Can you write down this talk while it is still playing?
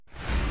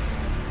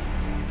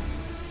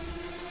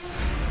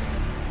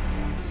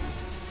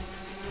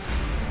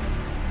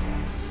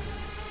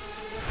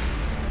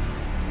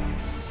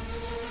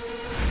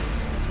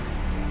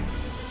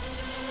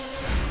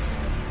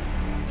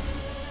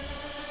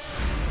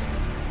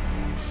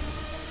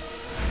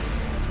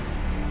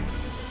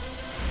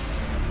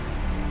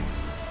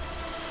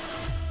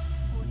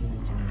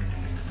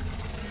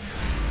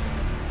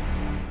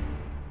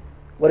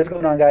What is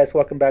going on, guys?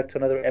 Welcome back to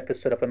another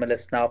episode of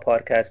MLS Now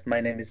podcast. My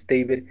name is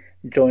David,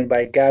 joined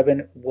by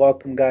Gavin.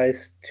 Welcome,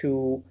 guys,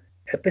 to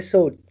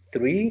episode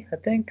three, I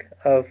think,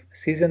 of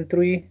season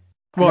three.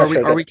 I'm Well, not are we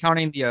sure, are we Gavin.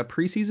 counting the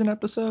preseason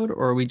episode,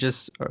 or are we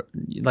just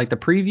like the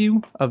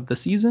preview of the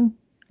season?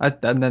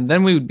 And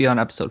then we would be on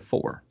episode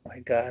 4. Oh my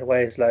God,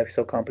 why is life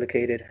so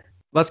complicated?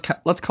 Let's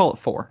call it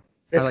 4.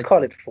 I Let's like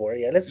call it four.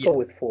 Yeah, let's go yeah,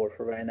 with four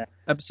for right now.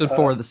 episode Uh,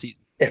 4 of the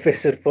season.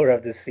 episode four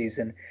of the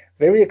season.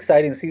 Very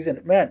exciting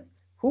season, man.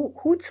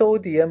 Who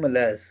told the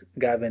MLS,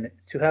 Gavin,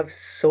 to have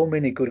so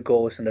many good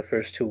goals in the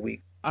first 2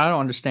 weeks? I don't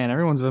understand.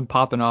 Everyone's been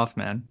popping off,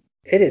 man.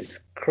 It is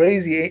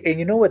crazy. And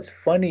you know what's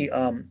funny?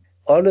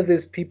 All of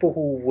these people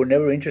who were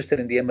never interested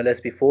in the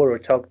MLS before or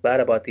talked bad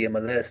about the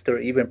MLS, they're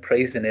even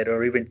praising it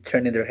or even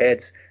turning their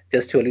heads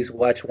just to at least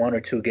watch one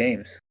or two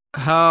games.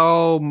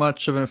 How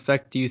much of an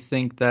effect do you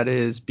think that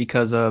is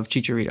because of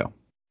Chicharito?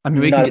 I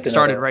mean, we can get Nothing at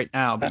started all. right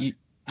now, but I,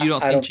 you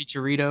don't I think don't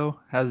Chicharito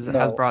has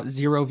know. brought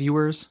zero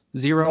viewers? No,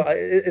 Zero?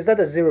 it's not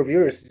a zero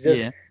viewers. It's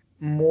just Yeah.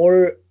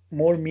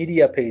 more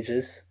media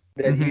pages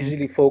that hmm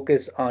usually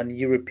focus on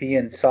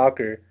European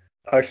soccer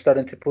are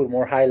starting to put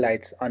more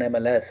highlights on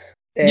MLS,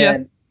 Yeah.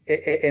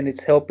 and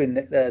it's helping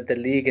the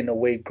league in a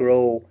way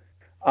grow.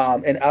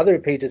 And other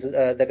pages,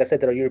 like I said,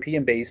 that are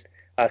European based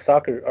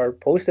soccer are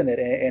posting it,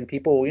 and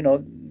people,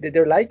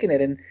 they're liking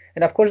it,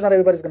 and of course not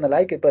everybody's gonna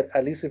like it, but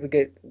at least if we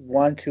get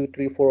one, two,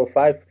 three, four, or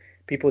five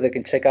people that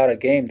can check out a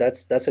game,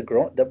 that's a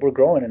grow that we're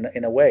growing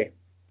in a way.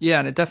 Yeah,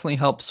 and it definitely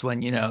helps when,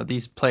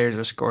 these players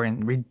are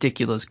scoring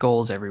ridiculous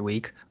goals every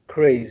week.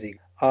 Crazy.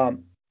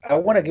 I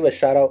want to give a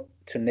shout out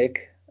to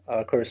Nick,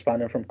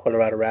 correspondent from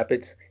Colorado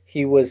Rapids.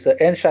 He was,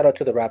 and shout out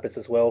to the Rapids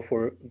as well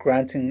for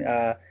granting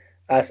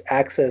us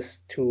access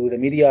to the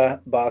media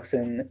box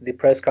and the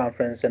press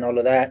conference and all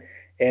of that.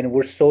 And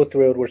we're so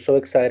thrilled. We're so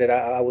excited.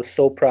 I was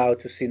so proud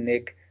to see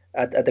Nick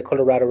at the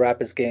Colorado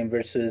Rapids game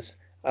versus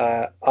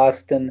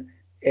Austin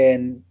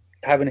and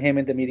having him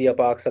in the media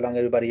box along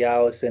everybody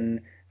else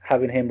and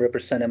having him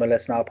represent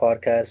MLS Now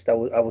podcast.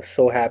 I was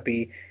so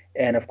happy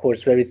and of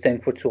course very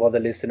thankful to all the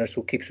listeners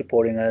who keep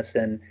supporting us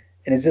and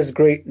it's just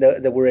great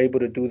that we're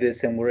able to do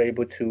this and we're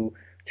able to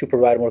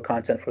provide more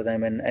content for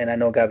them and I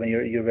know Gavin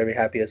you're very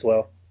happy as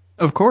well.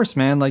 Of course,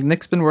 man. Like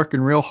Nick's been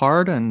working real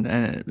hard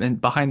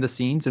and behind the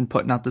scenes and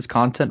putting out this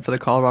content for the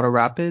Colorado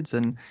Rapids,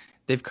 and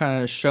they've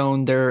kind of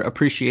shown their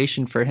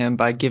appreciation for him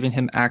by giving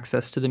him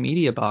access to the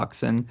media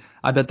box. And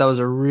I bet that was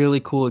a really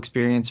cool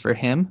experience for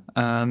him.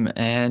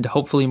 And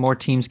hopefully more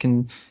teams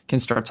can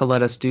start to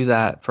let us do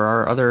that for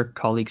our other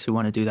colleagues who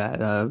want to do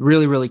that.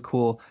 Really, really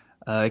cool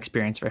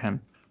experience for him.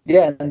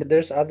 Yeah, and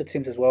there's other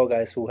teams as well,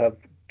 guys, who have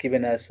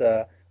given us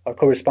our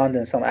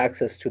correspondents some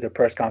access to their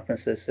press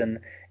conferences, and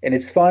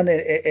it's fun and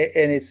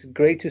it's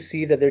great to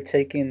see that they're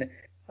taking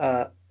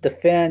the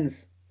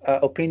fans'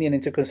 opinion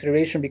into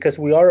consideration because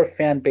we are a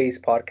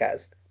fan-based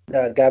podcast.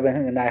 Gavin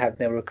and I have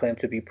never claimed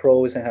to be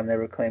pros and have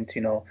never claimed,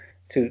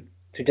 to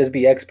to just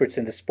be experts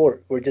in the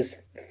sport. We're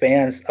just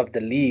fans of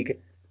the league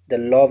that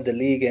love the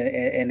league,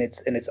 and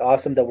it's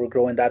awesome that we're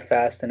growing that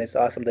fast, and it's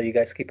awesome that you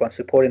guys keep on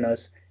supporting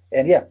us.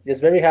 And yeah, just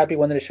very happy.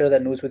 Wanted to share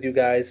that news with you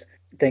guys.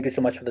 Thank you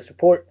so much for the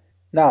support.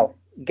 Now,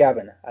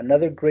 Gavin,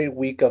 another great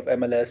week of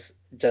MLS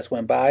just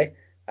went by.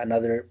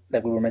 Another,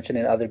 like we were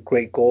mentioning, other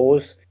great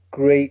goals,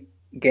 great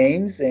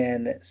games,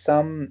 and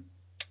some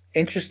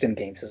interesting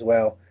games as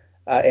well.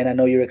 And I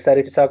know you're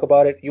excited to talk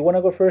about it. You want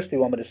to go first, or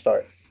you want me to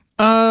start?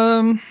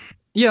 Um,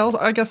 yeah,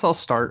 I guess I'll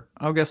start.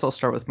 I'll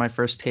start with my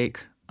first take.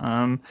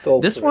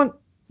 Go This for it. one,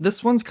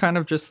 this one's kind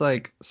of just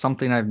like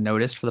something I've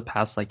noticed for the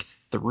past like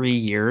 3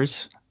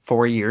 years,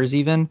 4 years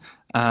even.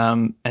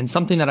 And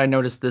something that I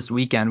noticed this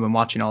weekend when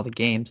watching all the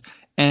games.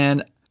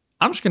 And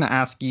I'm just gonna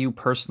ask you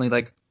personally,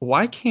 like,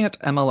 why can't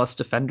MLS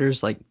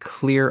defenders like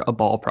clear a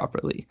ball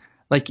properly?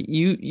 Like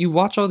you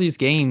watch all these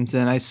games,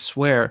 and I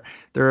swear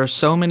there are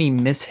so many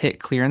mishit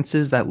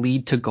clearances that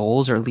lead to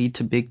goals or lead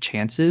to big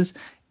chances.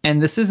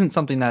 And this isn't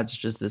something that's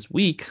just this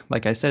week.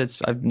 Like I said,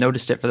 I've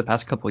noticed it for the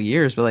past couple of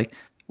years. But like,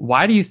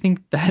 why do you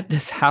think that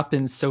this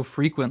happens so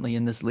frequently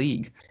in this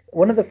league?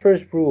 One of the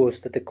first rules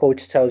that the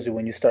coach tells you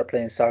when you start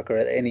playing soccer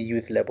at any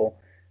youth level,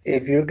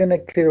 if you're gonna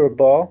clear a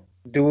ball,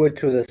 do it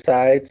to the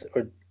sides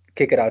or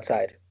kick it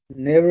outside.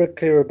 Never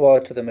clear a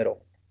ball to the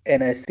middle.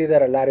 And I see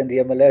that a lot in the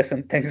MLS,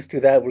 and thanks to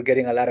that, we're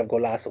getting a lot of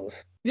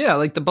golazos. Yeah,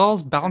 like the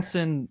ball's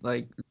bouncing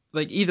like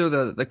either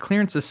the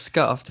clearance is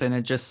scuffed and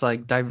it just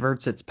like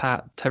diverts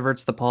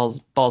the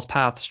ball's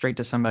path straight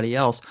to somebody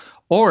else,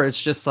 or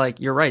it's just like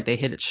you're right, they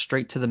hit it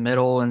straight to the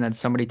middle and then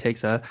somebody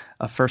takes a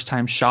first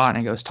time shot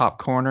and it goes top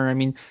corner. I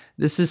mean,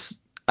 this is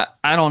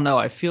I don't know.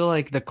 I feel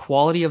like the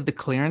quality of the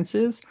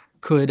clearances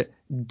could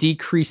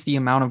decrease the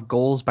amount of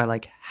goals by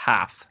like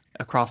half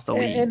across the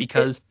league And it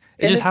because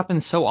it and just it's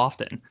happens so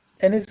often.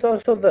 and it's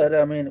also that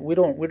I mean we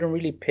don't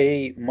really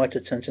pay much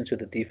attention to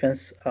the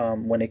defense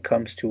when it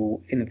comes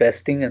to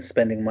investing and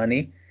spending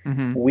money.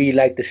 hmm We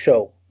like the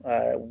show.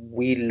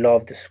 We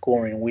love the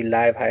scoring. We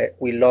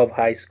love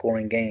high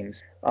scoring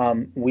games.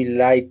 We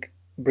like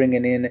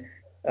bringing in.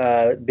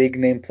 big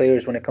name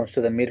players when it comes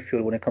to the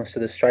midfield, when it comes to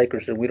the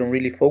strikers, and we don't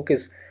really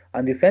focus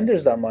on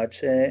defenders that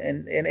much,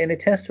 and it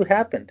tends to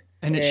happen.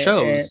 And it And,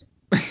 shows.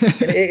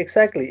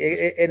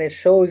 exactly, and it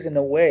shows in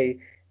a way.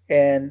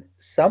 And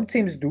some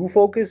teams do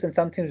focus, and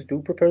some teams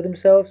do prepare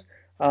themselves.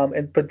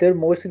 But they're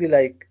mostly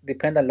like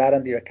depend a lot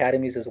on their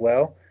academies as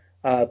well.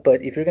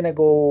 But if you're gonna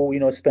go,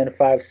 spend $5,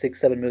 $6,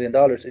 $7 million,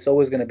 it's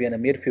always gonna be on a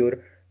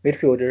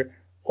midfielder,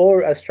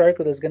 or a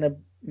striker that's gonna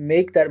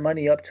make that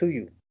money up to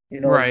you.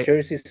 Right.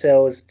 Jersey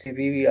sales,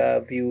 TV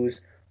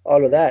views,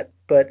 all of that.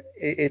 But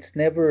it's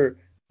never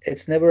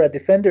a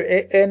defender.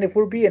 And if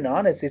we're being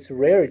honest, it's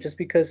rare just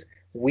because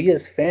we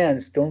as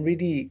fans don't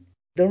really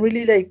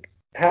like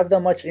have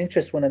that much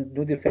interest when a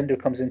new defender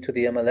comes into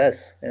the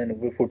MLS. And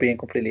if we're being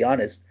completely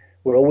honest,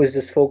 we're always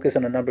just focused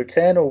on a number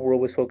 10, or we're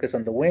always focused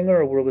on the winger,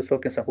 or we're always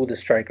focused on who the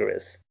striker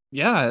is.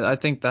 Yeah, I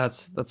think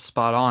that's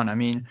spot on. I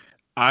mean,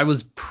 I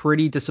was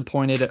pretty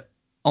disappointed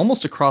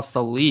almost across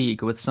the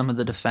league with some of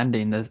the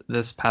defending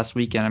this past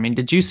weekend. I mean,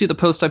 did you see the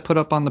post I put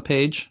up on the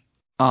page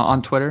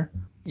on Twitter?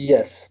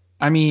 Yes.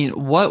 I mean,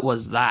 what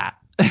was that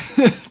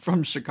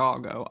from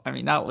Chicago? I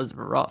mean, that was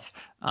rough.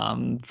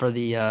 For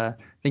the I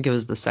think it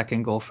was the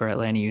second goal for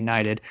Atlanta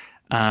United.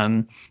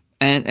 Um,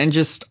 and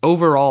just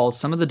overall,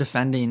 some of the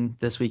defending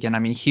this weekend. I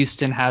mean,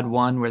 Houston had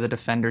one where the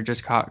defender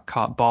just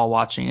caught ball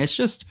watching. It's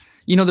just,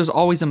 there's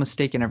always a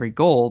mistake in every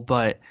goal,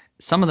 but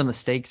some of the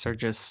mistakes are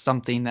just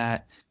something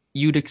that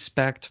you'd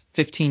expect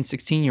 15,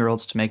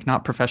 16-year-olds to make,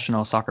 not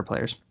professional soccer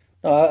players.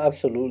 No,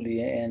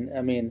 absolutely. And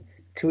I mean,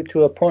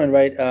 to a point,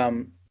 right?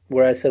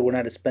 Where I said we're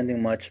not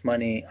spending much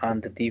money on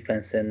the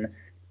defense, and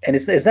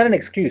it's not an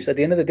excuse. At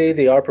the end of the day,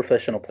 they are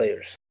professional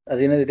players. At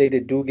the end of the day,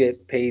 they do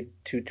get paid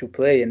to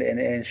play,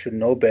 and should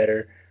know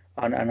better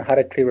on how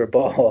to clear a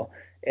ball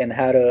and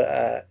how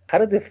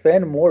to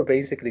defend more,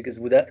 basically, because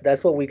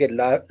that's what we get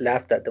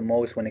laughed at the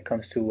most when it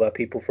comes to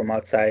people from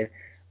outside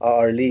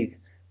our league.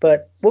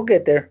 But we'll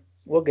get there.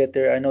 We'll get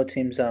there. I know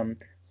teams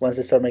once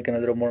they start making a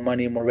little more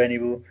money, more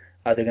revenue,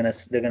 they're gonna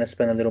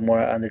spend a little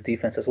more on their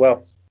defense as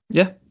well.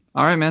 Yeah.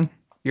 All right, man.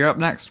 You're up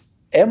next.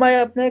 Am I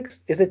up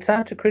next? Is it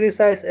time to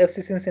criticize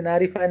FC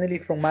Cincinnati finally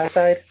from my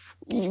side?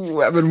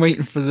 Ooh, I've been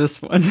waiting for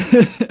this one.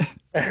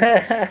 All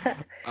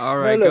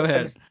No, right, go look,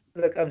 ahead.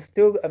 I'm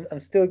still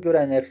good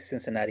on FC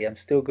Cincinnati. I'm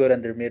still good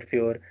on their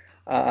midfield.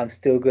 I'm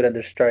still good on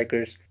their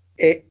strikers.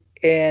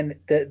 And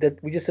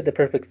we just said the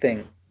perfect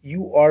thing.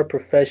 You are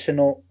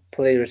professional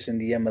players in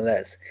the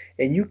MLS,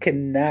 and you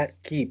cannot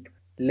keep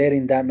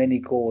letting that many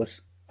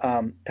goals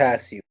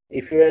pass you.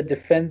 If you're a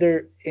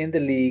defender in the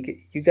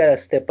league, you gotta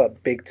step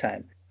up big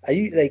time. Are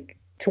you like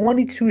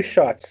 22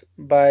 shots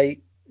by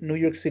New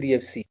York City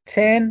FC,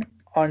 10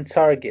 on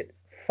target,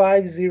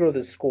 5-0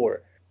 the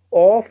score.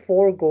 All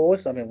four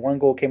goals, I mean, one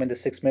goal came in the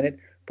 6th minute,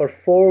 but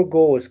four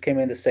goals came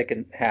in the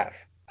second half.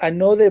 I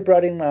know they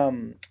brought in,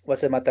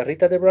 was it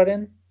Matarrita they brought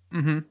in?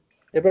 Hmm.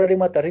 They brought in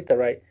Matarrita,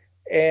 right?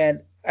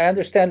 And I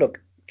understand,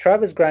 look,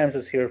 Travis Grimes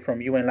was here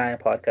from UN Lion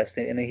podcast,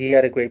 and he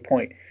had a great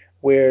point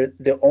where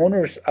the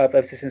owners of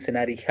FC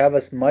Cincinnati have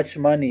as much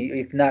money,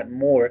 if not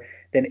more,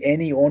 than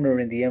any owner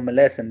in the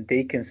MLS, and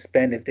they can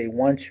spend if they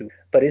want to.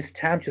 But it's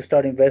time to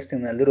start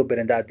investing a little bit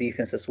in that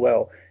defense as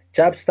well.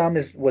 Job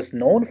Thomas was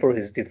known for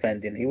his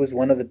defending. He was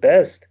one of the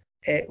best.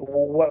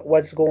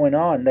 What's going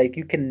on? Like,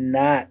 you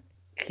cannot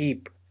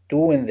keep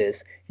doing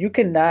this. You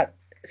cannot.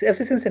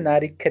 FC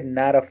Cincinnati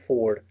cannot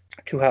afford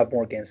to have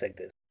more games like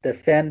this. The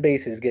fan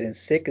base is getting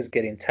sick, is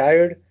getting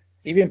tired.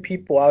 Even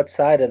people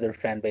outside of their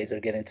fan base are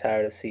getting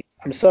tired of seeing.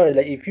 I'm sorry,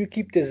 like if you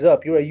keep this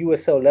up, you're a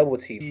USL level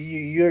team.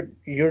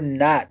 You're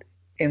not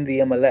in the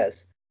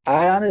MLS.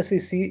 I honestly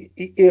see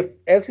if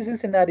FC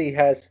Cincinnati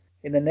has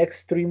in the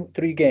next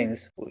three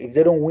games, if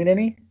they don't win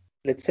any,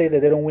 let's say that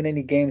they don't win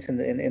any games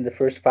in the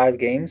first 5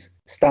 games,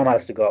 Stam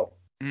has to go.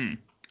 Mm.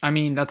 I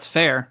mean, that's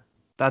fair.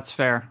 That's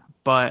fair.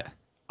 But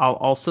I'll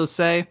also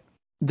say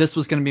this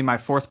was going to be my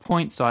fourth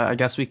point, so I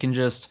guess we can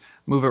just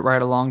move it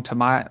right along to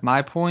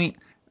my point.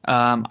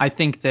 I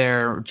think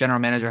their general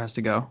manager has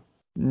to go.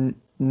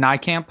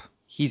 Nykamp,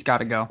 he's got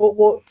to go.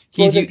 Well,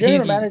 the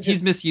general manager,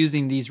 He's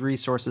misusing these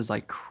resources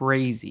like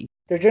crazy.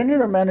 their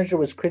general manager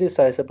was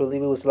criticized. I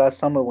believe it was last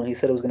summer when he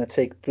said it was going to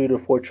take 3 to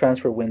 4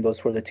 transfer windows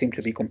for the team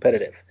to be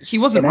competitive. He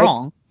wasn't And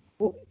wrong.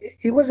 well,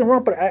 he wasn't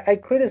wrong, but I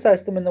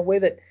criticized him in the way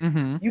that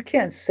Hmm. you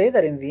can't say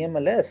that in the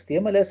MLS. The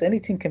MLS, any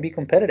team can be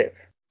competitive.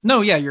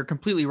 No, yeah, you're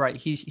completely right.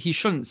 He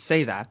shouldn't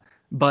say that,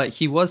 but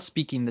he was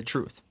speaking the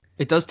truth.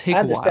 It does I take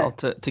a while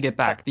understand. to get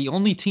back. The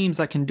only teams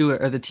that can do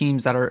it are the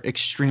teams that are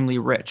extremely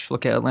rich.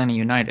 Look at Atlanta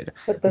United.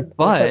 But that's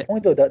my But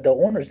point, though. The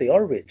owners, they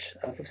are rich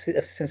of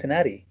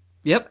Cincinnati.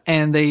 yep,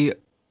 and they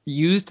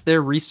used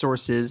their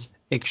resources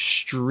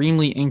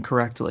extremely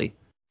incorrectly.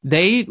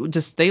 They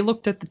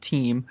looked at the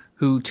team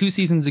who 2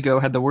 seasons ago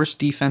had the worst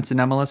defense in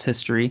MLS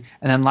history,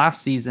 and then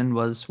last season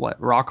was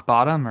what, rock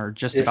bottom or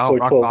just They about scored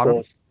rock 12 bottom.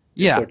 goals.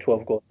 They Yeah. scored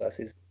 12 goals last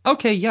season.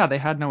 Okay, yeah, they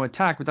had no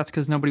attack, but that's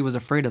because nobody was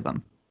afraid of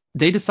them.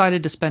 They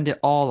decided to spend it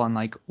all on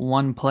like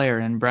one player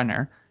in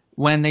Brenner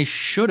when they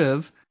should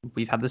have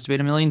we've had this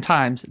debate a million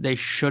times. They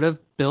should have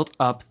built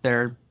up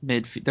their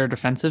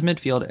defensive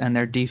midfield and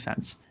their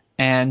defense.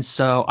 And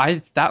so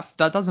that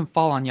doesn't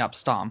fall on Jaap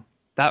Stam.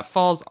 That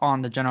falls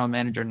on the general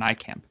manager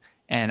Nijkamp.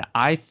 And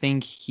I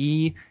think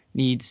he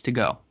needs to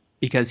go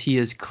because he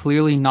is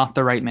clearly not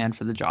the right man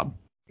for the job.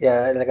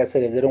 Yeah, like I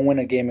said, if they don't win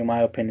a game, in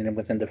my opinion, in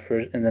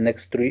the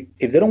next three,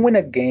 if they don't win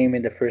a game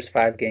in the first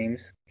 5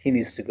 games, he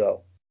needs to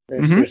go.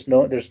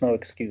 Mm-hmm. There's no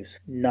excuse,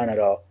 none at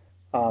all.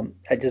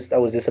 I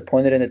was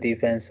disappointed in the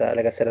defense.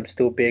 Like I said, I'm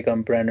still big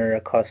on Brenner,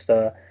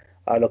 Acosta,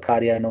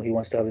 Locadia. I know he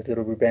wants to have his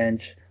little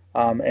revenge.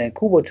 And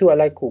Kubo too. I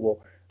like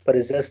Kubo, but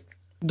it's just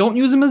Don't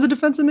use him as a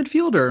defensive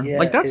midfielder. yeah,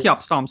 Like that's Jaap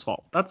Stam's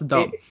fault. That's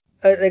dumb.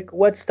 like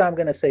what's Tom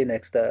gonna say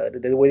next?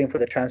 They're waiting for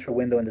the transfer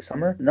window in the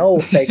summer? No,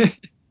 like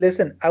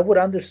listen, I would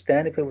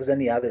understand if it was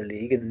any other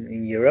league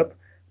in Europe,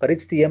 but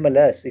it's the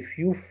MLS. If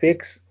you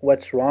fix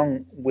what's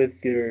wrong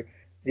with your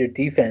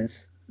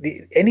defense,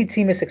 any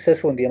team is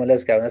successful in the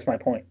MLS, guy. That's my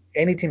point.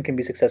 Any team can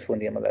be successful in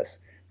the MLS.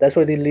 That's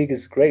why the league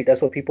is great.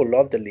 That's why people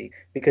love the league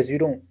because you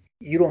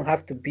don't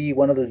have to be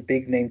one of those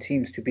big name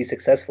teams to be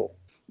successful.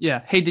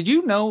 Yeah. Hey, does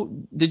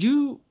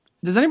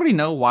anybody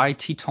know why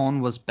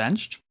Titon was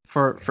benched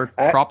for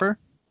I Cropper?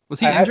 Was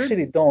he I injured?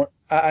 actually don't.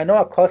 I know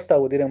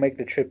Acosta didn't make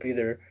the trip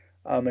either,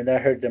 and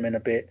that hurt them in a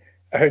bit.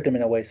 I hurt them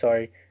in a way,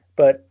 sorry.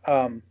 But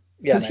yeah,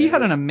 Because man, he it's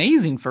had an just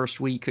amazing first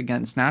week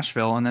against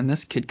Nashville, and then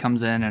this kid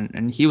comes in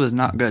and he was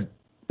not good.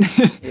 yeah,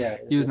 He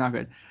it's was just not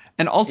good.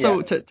 And yeah,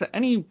 also to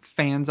any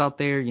fans out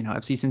there,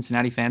 FC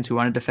Cincinnati fans who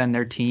want to defend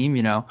their team,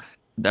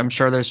 I'm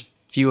sure there's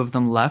few of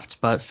them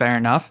left, but fair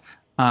enough,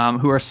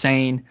 who are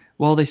saying,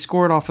 well, they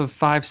scored off of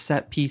 5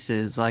 set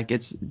pieces. Like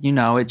it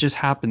just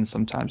happens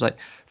sometimes. Like,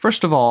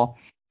 first of all,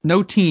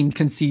 no team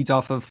concedes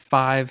off of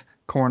 5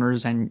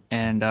 corners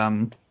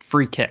and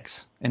free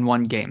kicks in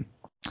one game.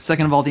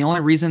 Second of all, the only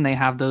reason they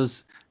have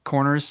those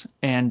corners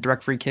and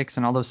direct free kicks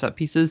and all those set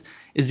pieces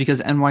is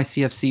because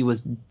NYCFC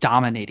was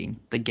dominating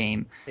the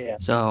game. yeah,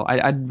 So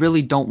I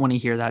really don't want to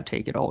hear that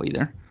take at all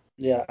either.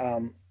 yeah.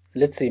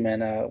 Let's see,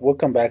 man. We'll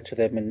come back to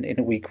them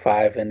in week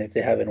 5, and if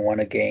they haven't won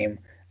a game,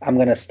 I'm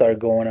gonna start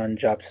going on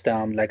Job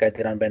Stam like I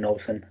did on Ben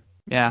Olsen.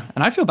 Yeah,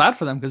 and I feel bad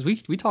for them because we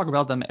talk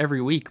about them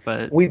every week,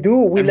 but We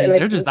do. I We mean like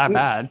they're just that we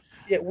bad.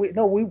 yeah. We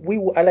no. We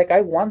I like. I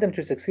want them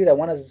to succeed. I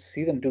want to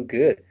see them do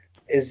good.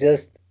 It's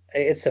just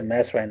it's a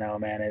mess right now,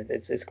 man.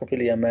 It's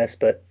completely a mess.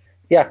 But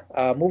yeah.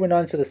 Moving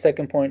on to the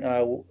second point.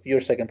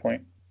 Your second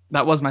point.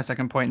 That was my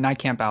second point. Night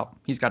camp out.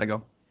 He's got to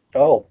go.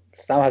 Oh,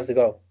 Stam has to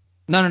go.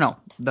 No.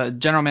 The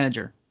general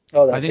manager.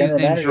 Oh, the I think his general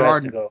name's manager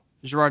has to Gerard go.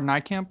 Gerard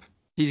Nightcamp.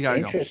 He's got to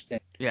go. Interesting.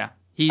 Yeah,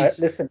 he's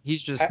Listen.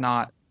 he's just I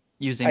not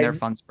using their I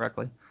funds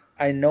correctly.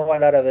 I know a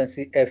lot of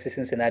FC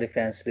Cincinnati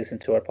fans listen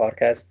to our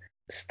podcast.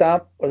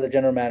 Stamp or the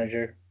general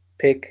manager,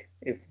 pick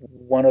if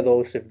one of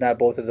those, if not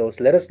both of those.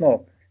 Let us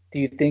know. Do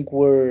you think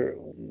we're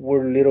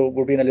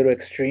being a little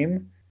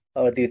extreme?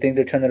 Or do you think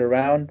they're turning it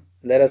around?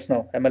 Let us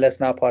know. MLS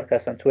Now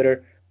podcast on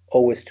Twitter.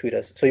 Always tweet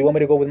us. So you want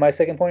me to go with my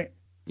second point?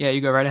 Yeah, you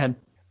go right ahead.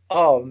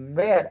 Oh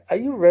man, are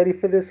you ready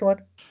for this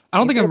one? I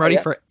don't think Inter I'm ready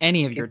Miami, for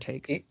any of your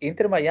takes.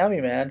 Inter Miami,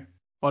 man.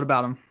 What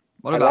about him?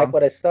 What I about like him?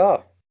 what I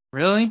saw.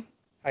 Really?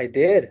 I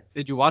did.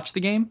 Did you watch the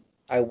game?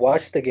 I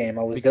watched the game.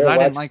 I was Because there I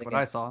didn't watching like the what game.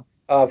 I saw.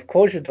 Of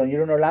course you don't.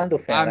 You're an Orlando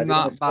fan. I I'm didn't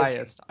not expect you.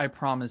 biased. I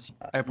promise you.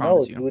 I No,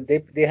 promise you.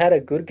 dude, they had a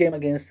good game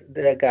against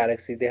the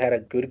Galaxy. They had a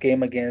good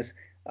game against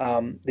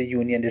the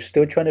Union. They're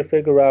still trying to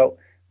figure out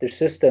their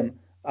system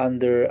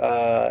under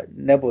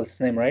Neville's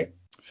name, right?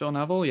 Phil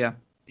Neville, yeah.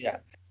 Yeah.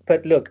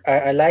 But look,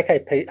 I like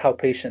how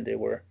patient they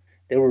were.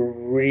 They were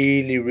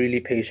really, really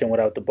patient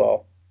without the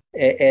ball.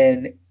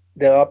 And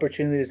the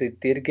opportunities they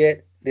did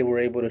get, they were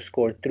able to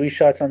score 3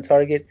 shots on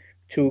target,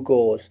 2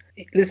 goals.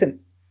 Listen,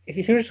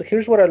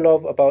 here's what I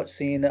love about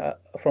seeing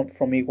from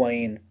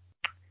Higuain.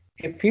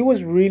 If he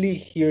was really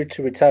here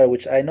to retire,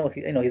 which I know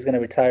he's going to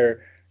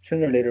retire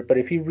sooner or later, but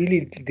if he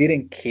really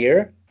didn't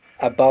care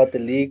about the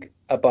league,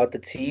 about the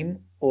team,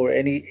 or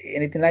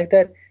anything like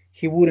that,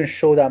 he wouldn't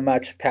show that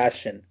much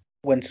passion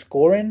when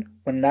scoring,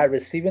 when not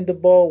receiving the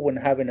ball, when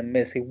having a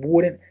miss. He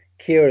wouldn't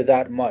care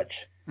that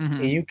much, and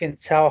Hmm. you can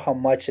tell how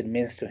much it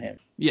means to him.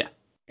 Yeah.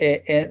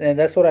 And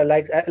that's what I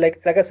like.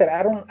 Like I said,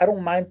 I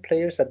don't mind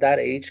players at that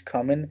age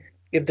coming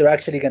if they're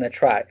actually going to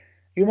try.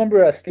 You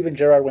remember Steven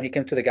Gerrard when he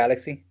came to the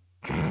Galaxy?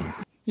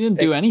 He didn't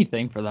do Like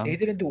anything for he them.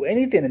 didn't do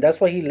anything, and that's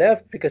why he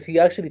left because he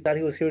actually thought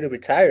he was here to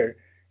retire,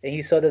 and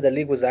he saw that the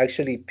league was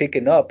actually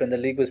picking up, and the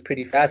league was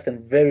pretty fast and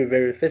very,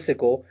 very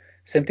physical.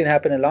 Same thing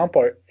happened in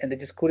Lampard, and they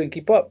just couldn't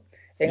keep up.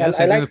 And Yeah, I same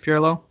thing like with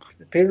Pirlo.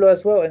 Pirlo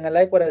as well, and I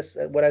like what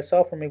I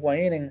saw from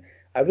Higuain, and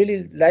I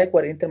really like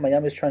what Inter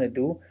Miami is trying to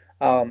do.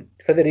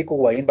 Federico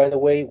Higuain, by the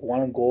way,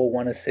 1 goal,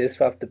 1 assist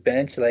off the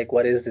bench. Like,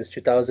 what is this,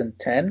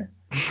 2010?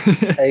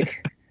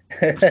 Like,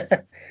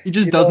 He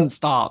just you know, doesn't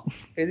stop.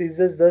 it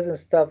just doesn't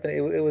stop, and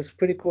it was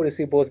pretty cool to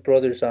see both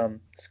brothers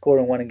score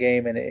in one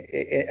game. And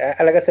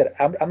like I said,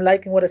 I'm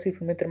liking what I see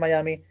from Inter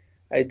Miami.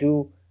 I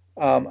do.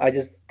 I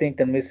just think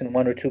they're missing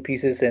one or two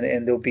pieces,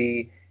 and they'll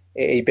be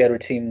a better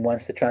team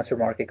once the transfer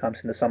market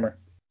comes in the summer.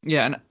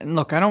 Yeah, and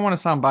look, I don't want to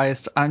sound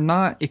biased. I'm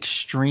not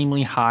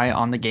extremely high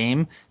on the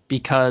game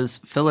because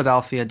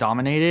Philadelphia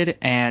dominated,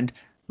 and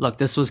look,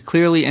 this was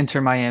clearly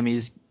Inter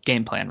Miami's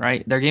game plan,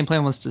 right? Their game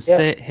plan was to Yeah,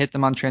 sit, hit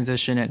them on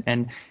transition,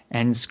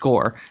 and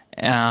score.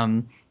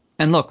 Um,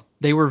 and look,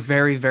 they were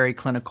very, very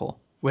clinical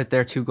with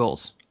their two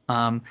goals.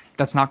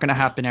 That's not going to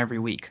happen every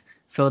week.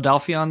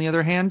 Philadelphia, on the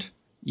other hand,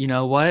 you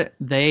know what?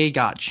 They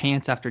got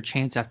chance after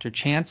chance after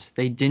chance.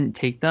 They didn't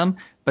take them,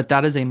 but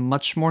that is a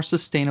much more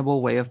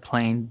sustainable way of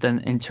playing than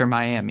Inter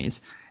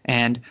Miami's.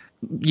 And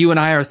you and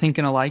I are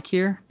thinking alike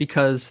here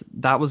because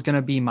that was going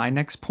to be my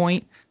next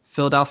point.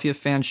 Philadelphia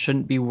fans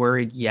shouldn't be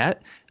worried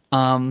yet.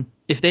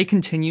 If they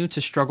continue to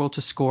struggle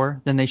to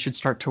score, then they should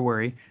start to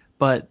worry.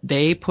 But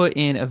they put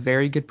in a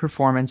very good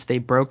performance. They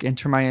broke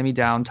Inter Miami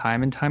down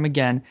time and time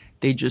again.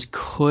 They just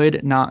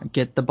could not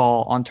get the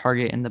ball on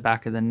target in the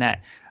back of the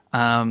net.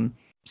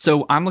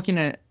 So I'm looking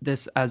at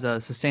this as a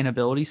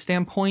sustainability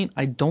standpoint.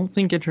 I don't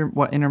think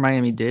what Inter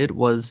Miami did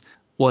was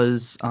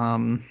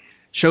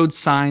showed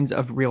signs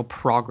of real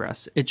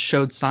progress. It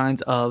showed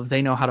signs of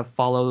they know how to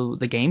follow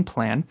the game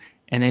plan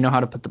and they know how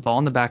to put the ball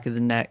in the back of the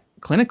net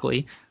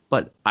clinically,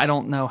 but I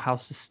don't know how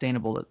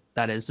sustainable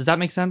that is. Does that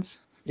make sense?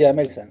 yeah, it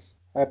makes sense.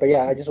 But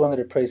yeah, I just wanted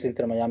to praise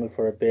Inter Miami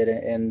for a bit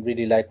and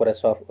really like what I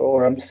saw,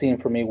 or I'm seeing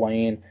from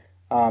Higuain,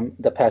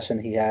 the passion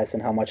he has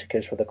and how much he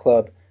cares for the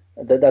club.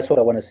 That's what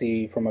I want to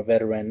see from a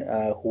veteran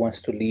who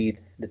wants to lead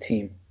the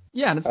team.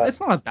 Yeah, and it's Uh, it's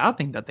not a bad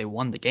thing that they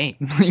won the game.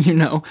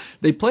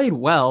 They played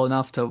well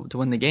enough to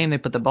win the game. They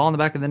put the ball in the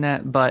back of the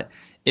net, but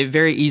it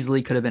very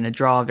easily could have been a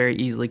draw, very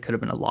easily could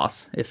have been a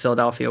loss if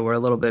Philadelphia were a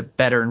little bit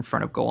better in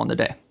front of goal on the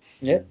day.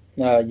 yeah,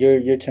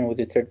 your turn with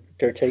your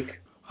third take.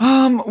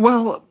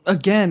 Well,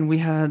 again, we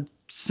had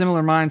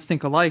similar minds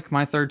think alike.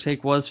 My third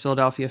take was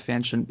Philadelphia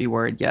fans shouldn't be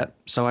worried yet.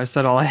 So I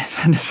said all I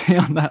had to say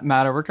on that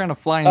matter. We're kind of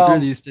flying through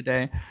Um, these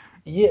today.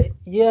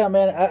 yeah,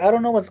 man. I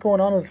don't know what's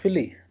going on with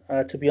Philly.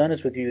 To be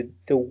honest with you,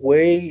 the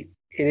way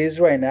it is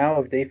right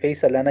now, if they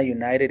face Atlanta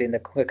United in the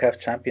CONCACAF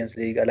Champions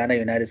League, Atlanta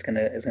United is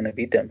gonna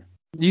beat them.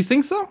 Do you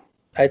think so?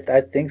 I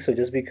think so,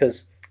 just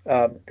because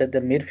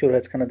the midfield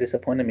has kind of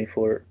disappointed me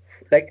for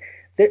like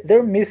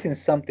they're missing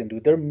something,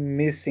 dude. They're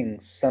missing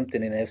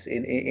something in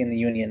in the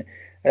Union.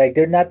 Like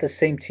they're not the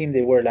same team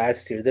they were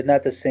last year. They're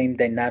not the same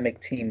dynamic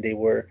team they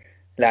were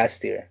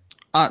last year.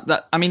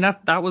 That I mean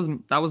that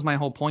was my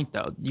whole point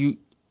though. You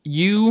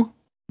you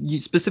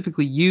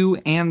specifically you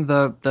and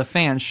the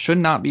fans should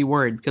not be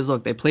worried because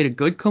look, they played a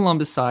good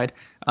Columbus side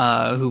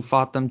who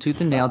fought them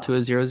tooth and nail to a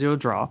 0-0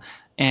 draw,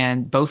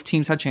 and both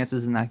teams had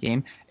chances in that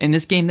game. In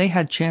this game they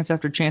had chance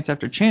after chance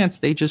after chance.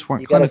 They just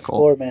weren't You gotta clinical.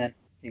 score, man.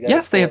 You gotta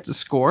Yes, they have score. to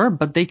score,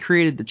 but they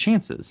created the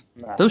chances.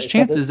 Nah, Those it's not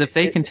chances, if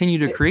they continue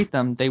to it, create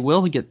them, they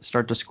will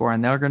start to score,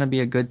 and they're going to be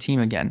a good team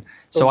again.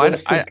 So from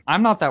those two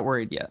I'm not that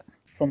worried yet.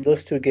 from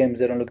those two games.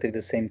 They don't look like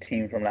the same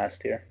team from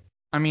last year.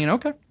 I mean,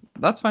 okay,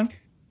 that's fine.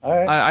 All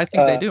right. I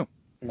think they do.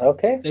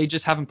 Okay. They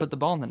just haven't put the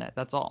ball in the net.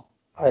 That's all.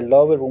 I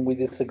love it when we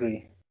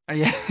disagree.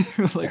 Yeah,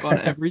 like on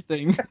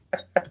everything.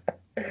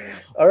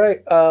 All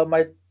right.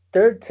 My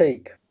third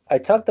take. I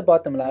talked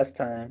about them last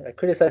time. I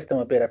criticized them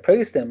a bit. I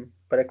praised them,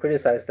 but I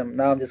criticized them.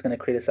 Now I'm just gonna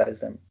criticize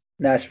them.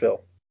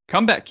 Nashville.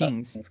 Comeback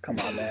Kings. Come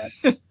on, man.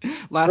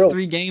 Last Bro,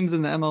 three games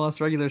in the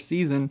MLS regular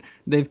season,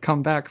 they've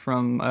come back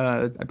from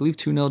I believe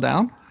 2-0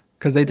 down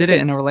because they did it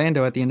listen, in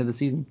Orlando at the end of the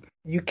season.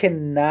 you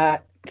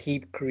cannot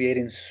keep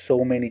creating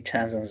so many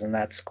chances and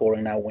not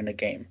scoring, not win a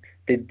game.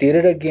 They did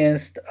it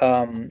against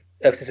FC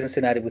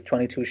Cincinnati with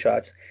 22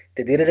 shots.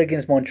 They did it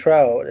against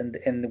Montreal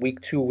in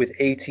week two with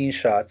 18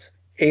 shots,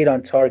 8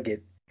 on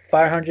target,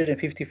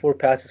 554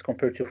 passes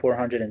compared to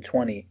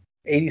 420,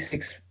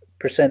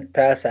 86%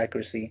 pass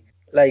accuracy.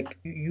 Like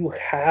you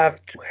have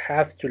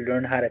to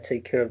learn how to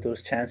take care of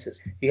those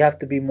chances. You have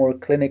to be more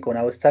clinical. And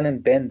I was telling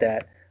Ben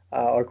that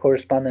our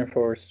correspondent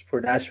for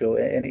Nashville,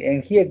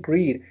 and he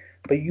agreed.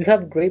 But you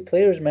have great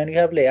players, man. You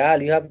have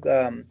Leal, you have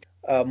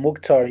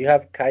Mukhtar, you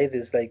have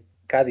Cadiz,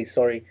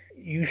 sorry.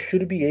 You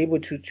should be able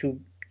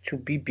to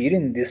be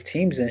beating these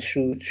teams and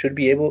should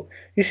be able.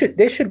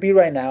 They should be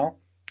right now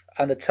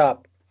on the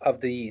top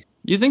of the East.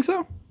 You think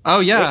so?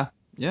 Oh Yeah, yeah,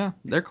 yeah,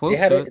 they're they close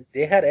had to it.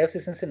 they had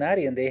FC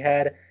Cincinnati and they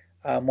had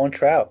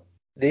Montreal.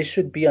 They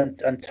should be on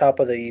top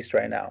of the East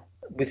right now.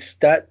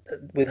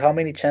 With how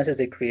many chances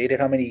they created,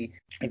 how many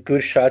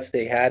good shots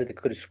they had, they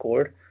could have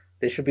scored.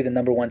 They should be the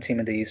number one team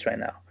in the East right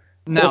now.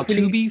 Now, to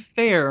Hopefully, be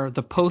fair,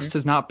 the post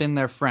has not been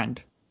their friend.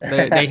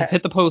 They have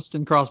hit the post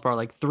and crossbar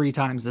like three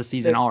times this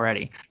season look,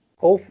 already.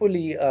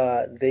 hopefully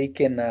they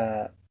can.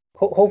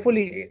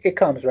 Hopefully it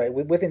comes right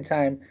within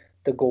time.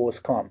 The goals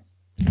come.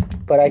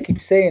 But I keep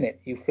saying it.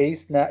 You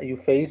face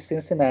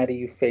Cincinnati,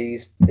 you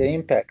face the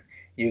Impact.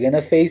 You're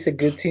gonna face a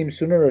good team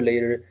sooner or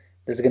later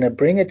that's gonna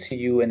bring it to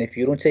you, and if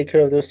you don't take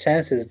care of those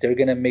chances, they're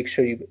gonna make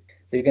sure you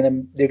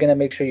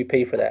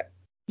pay for that.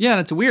 Yeah,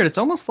 and it's weird. It's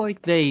almost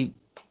like they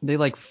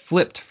like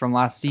flipped from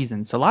last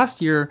season. So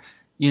last year,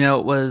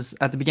 it was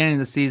at the beginning of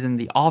the season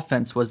the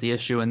offense was the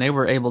issue and they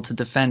were able to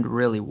defend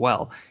really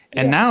well.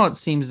 And Yeah. now it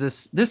seems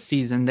this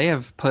season they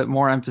have put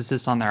more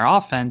emphasis on their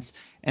offense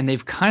and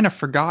they've kind of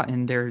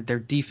forgotten their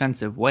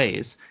defensive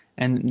ways.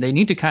 And they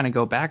need to kind of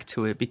go back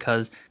to it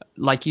because,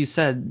 like you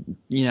said,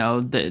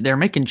 they're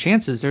making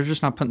chances. They're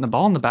just not putting the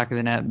ball in the back of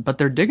the net, but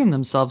they're digging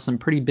themselves some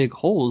pretty big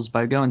holes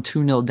by going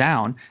 2-0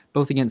 down,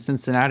 both against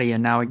Cincinnati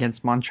and now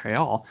against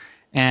Montreal.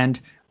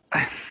 And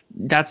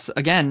that's,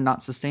 again,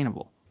 not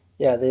sustainable.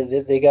 Yeah,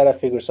 they gotta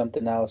figure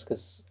something else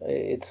because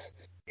it's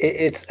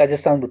I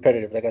just sound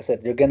repetitive. Like I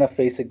said, they're gonna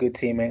face a good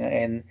team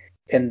and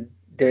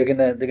they're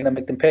gonna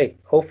make them pay.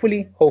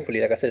 Hopefully,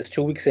 like I said, it's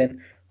 2 weeks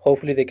in.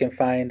 Hopefully they can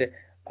find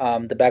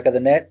the back of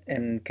the net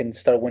and can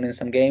start winning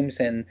some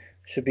games and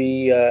should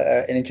be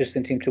an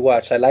interesting team to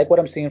watch. I like what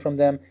I'm seeing from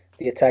them,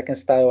 the attacking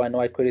style. I know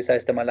I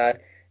criticized them a lot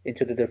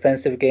into the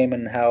defensive game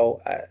and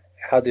how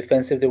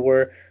defensive they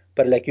were,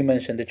 but like you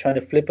mentioned, they're trying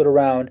to flip it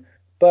around,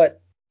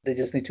 but they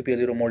just need to be a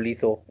little more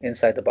lethal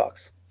inside the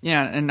box.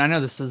 Yeah, and I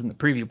know this isn't the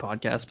preview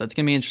podcast, but it's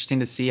gonna be interesting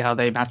to see how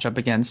they match up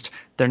against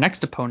their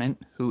next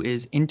opponent, who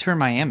is Inter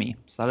Miami.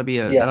 So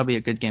Yeah, that'll be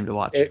a good game to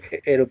watch.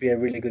 it'll be a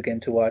really good game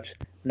to watch.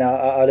 Now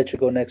I'll let you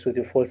go next with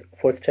your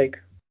fourth take.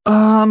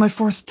 My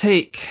fourth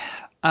take.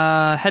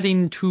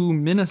 Heading to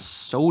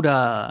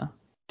Minnesota.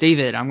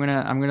 David, I'm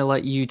gonna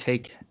let you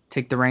take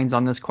the reins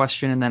on this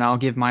question, and then I'll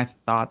give my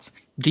thoughts.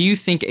 Do you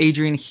think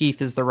Adrian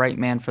Heath is the right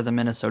man for the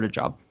Minnesota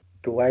job?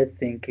 Do I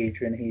think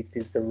Adrian Heath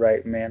is the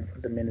right man for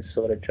the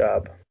Minnesota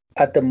job?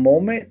 At the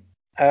moment,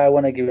 I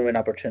want to give him an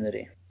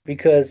opportunity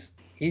because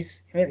I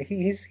mean,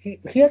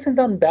 he hasn't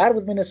done bad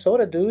with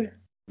Minnesota, dude.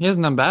 He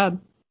hasn't done bad.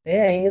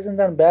 Yeah, he hasn't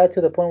done bad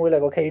to the point where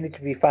like, okay, you need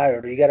to be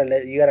fired or you gotta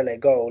let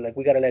go. Like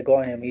we gotta let go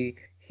of him. He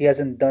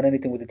hasn't done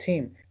anything with the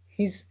team.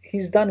 He's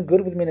done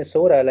good with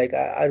Minnesota. Like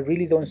I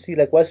really don't see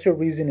like what's your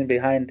reasoning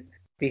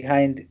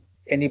behind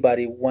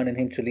anybody wanting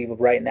him to leave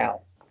right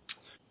now?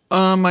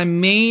 My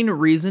main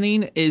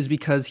reasoning is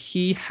because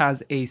he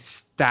has a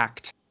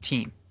stacked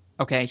team.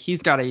 Okay,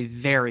 he's got a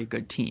very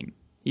good team.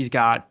 He's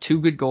got two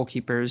good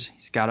goalkeepers.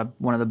 He's got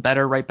one of the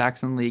better right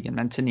backs in the league in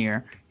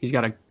Mentonier. He's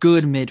got a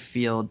good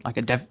midfield, like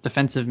a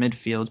defensive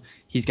midfield.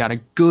 He's got a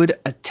good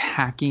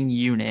attacking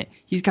unit.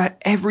 He's got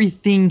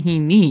everything he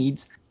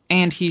needs,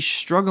 and he's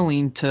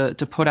struggling to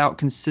put out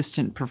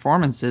consistent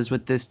performances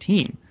with this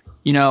team.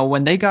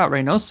 When they got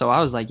Reynoso,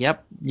 I was like,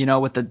 yep,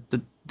 with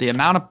the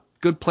amount of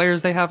good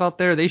players they have out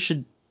there, they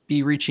should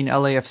be reaching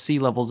LAFC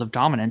levels of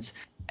dominance.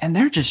 And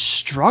they're just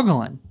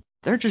struggling.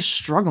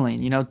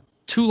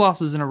 Two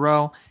losses in a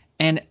row.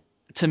 And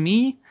to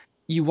me,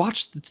 you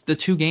watch the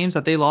two games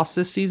that they lost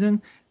this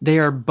season, they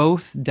are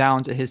both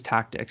down to his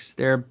tactics.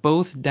 They're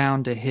both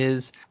down to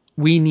his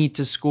we need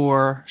to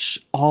score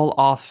all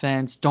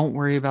offense. Don't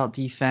worry about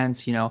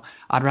defense.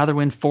 I'd rather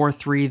win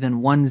 4-3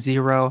 than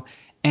 1-0.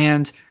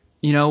 And,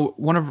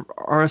 one of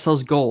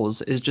RSL's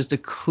goals is just a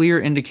clear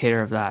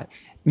indicator of that.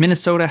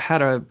 Minnesota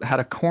had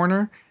a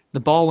corner. The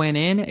ball went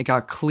in. It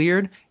got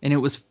cleared, and it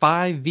was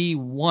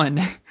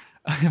 5v1.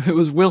 It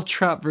was Will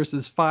Trapp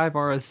versus 5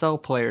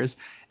 RSL players.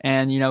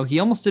 And, he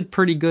almost did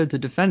pretty good to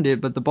defend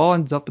it, but the ball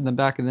ends up in the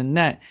back of the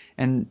net.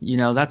 And,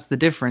 that's the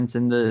difference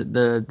in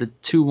the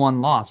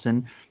 2-1 loss.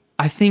 And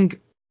I think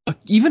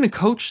even a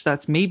coach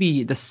that's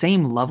maybe the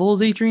same level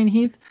as Adrian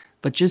Heath,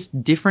 but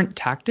just different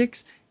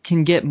tactics,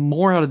 can get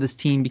more out of this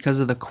team because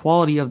of the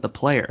quality of the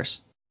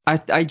players.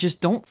 I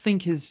just don't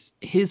think his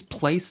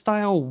play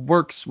style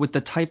works with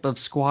the type of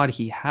squad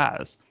he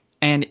has,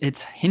 and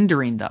it's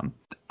hindering them.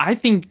 I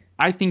think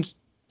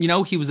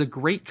he was a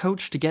great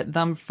coach to get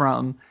them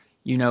from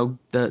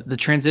the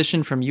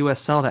transition from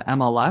USL to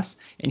MLS,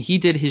 and he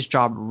did his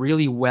job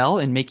really well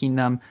in making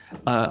them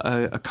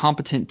a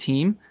competent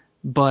team.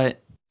 But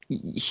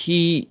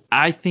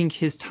I think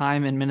his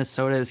time in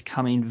Minnesota is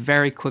coming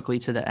very quickly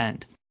to the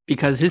end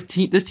because this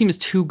team is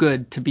too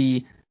good to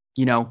be,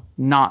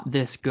 not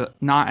this good,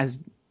 not as,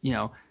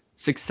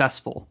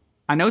 successful.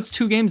 I know it's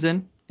 2 games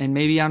in, and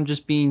maybe I'm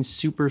just being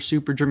super,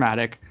 super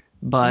dramatic,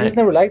 I just but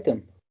never liked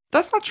him.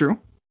 that's not true.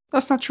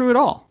 That's not true at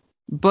all.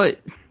 But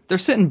they're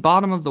sitting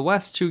bottom of the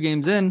West 2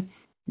 games in,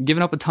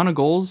 giving up a ton of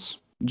goals,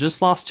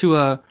 just lost to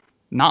a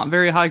not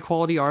very high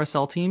quality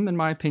RSL team, in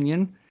my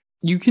opinion.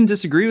 You can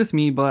disagree with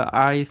me, but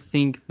I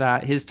think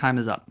that his time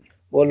is up.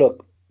 Well,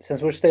 look,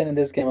 since we're staying in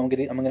this game, I'm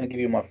gonna give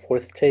you my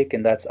fourth take,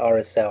 and that's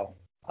RSL.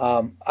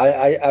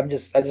 I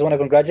just want to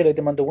congratulate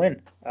them on the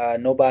win.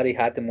 Nobody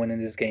had them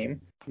winning this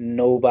game.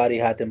 Nobody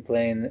had them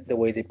playing the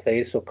way they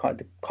played, so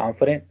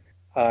confident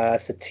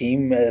as a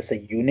team, as a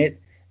unit.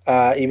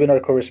 Even our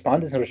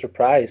correspondents were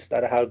surprised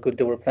at how good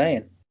they were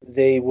playing.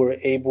 They were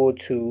able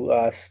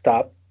to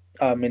stop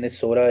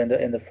Minnesota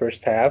in the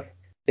first half.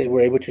 They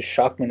were able to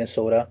shock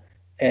Minnesota,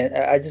 and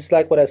I just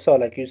like what I saw.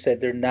 Like you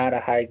said, they're not a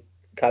high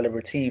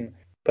caliber team,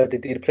 but they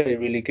did play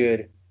really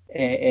good,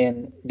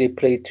 and they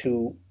played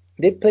to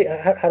they play.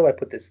 How do I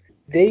put this?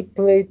 They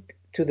played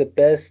to the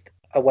best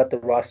of what the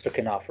roster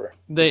can offer.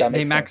 If They that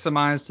they makes sense.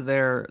 maximized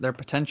their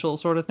potential,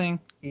 sort of thing.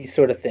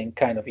 Sort of thing,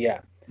 kind of, yeah.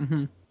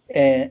 Hmm.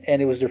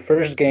 And it was their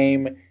first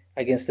game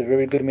against a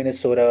very good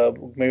Minnesota,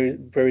 very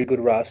very good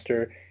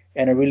roster,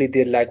 and I really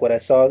did like what I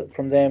saw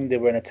from them. They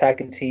were an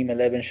attacking team,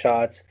 11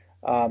 shots.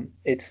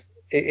 It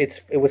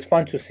was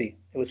fun to see.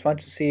 It was fun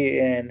to see,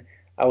 and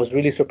I was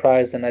really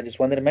surprised, and I just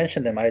wanted to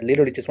mention them. I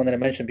literally just wanted to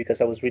mention because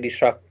I was really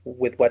shocked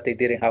with what they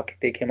did and how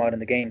they came out in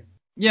the game.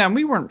 Yeah, and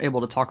we weren't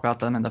able to talk about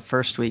them in the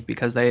first week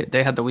because they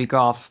had the week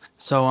off.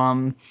 So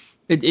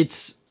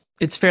it's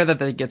fair that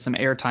they get some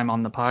airtime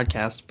on the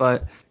podcast.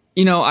 But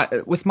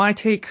with my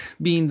take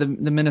being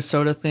the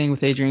Minnesota thing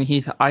with Adrian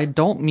Heath, I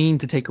don't mean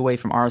to take away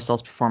from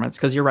RSL's performance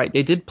because you're right,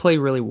 they did play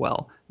really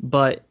well.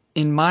 But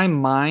in my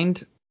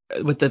mind,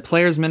 with the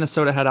players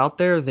Minnesota had out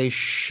there, they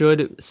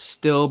should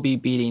still be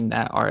beating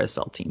that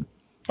RSL team.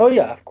 Oh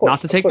yeah, Not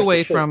to of take course they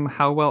away should. from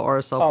how well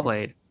RSL Um,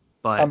 played,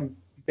 but um,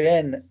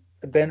 Ben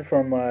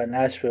from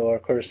Nashville, our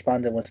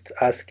correspondent, was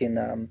asking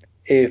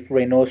if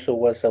Reynoso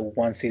was a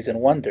one season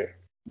wonder.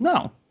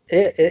 no.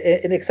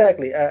 And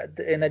exactly,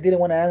 and I didn't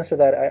want to answer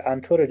that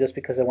on Twitter just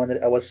because I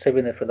was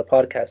saving it for the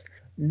podcast.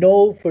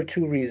 No, for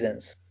two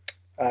reasons.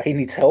 He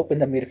needs help in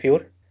the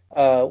midfield.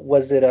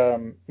 Was it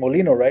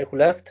Molino, right, who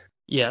left?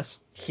 Yes.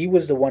 He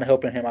was the one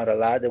helping him out a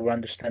lot. They were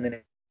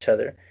understanding each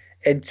other.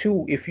 And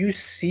two, if you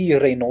see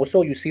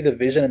Reynoso, you see the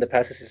vision and the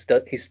passes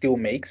he still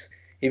makes,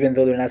 even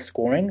though they're not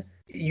scoring.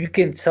 You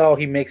can tell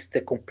he makes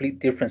the complete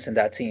difference in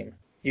that team.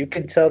 You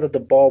can tell that the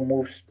ball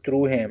moves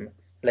through him,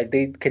 like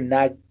they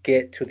cannot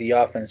get to the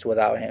offense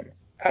without him.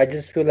 I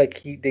just feel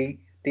like they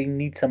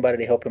need somebody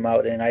to help him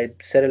out. And I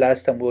said it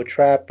last time, Will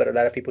Trapp, but a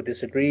lot of people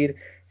disagreed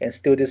and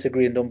still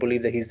disagree and don't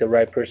believe that he's the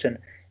right person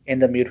in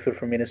the midfield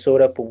for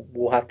Minnesota. But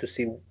we'll have to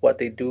see what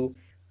they do.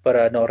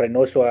 But no,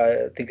 Reynoso,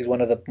 I think, is one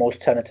of the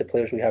most talented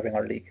players we have in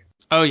our league.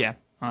 Oh yeah.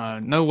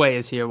 No way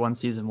is he a one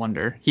season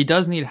wonder. He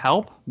does need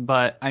help,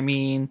 but I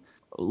mean,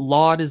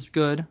 Laud is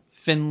good.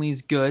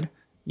 Finley's good.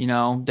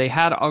 They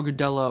had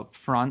Agudelo up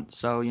front,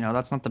 so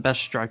that's not the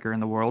best striker in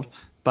the world.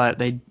 But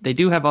they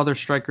do have other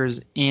strikers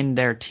in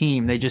their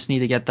team. They just need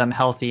to get them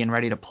healthy and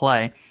ready to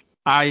play.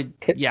 Can,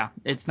 Yeah,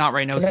 it's not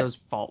can I Reynoso's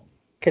fault.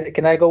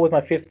 can I go with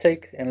my fifth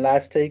take and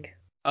last take?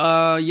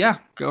 Yeah,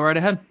 go right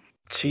ahead.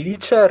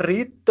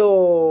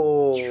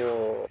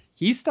 Chicharito.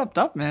 He stepped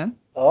up, man.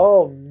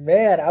 Oh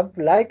man, I'm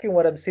liking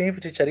what I'm seeing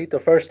for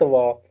Chicharito. First of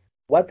all,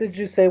 what did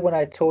you say when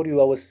I told you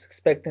I was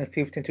expecting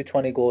 15 to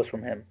 20 goals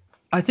from him?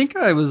 I think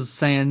I was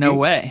saying no You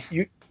way.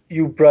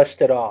 you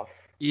brushed it off.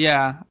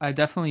 Yeah, I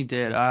definitely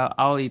did.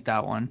 I'll eat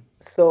that one.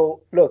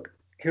 So look,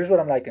 here's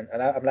what I'm liking.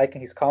 I'm liking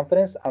his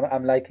confidence.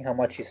 I'm liking how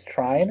much he's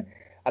trying.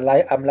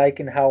 I'm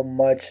liking how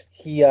much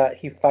he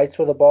fights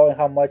for the ball and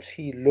how much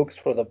he looks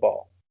for the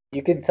ball.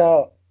 You can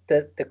tell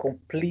that the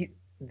complete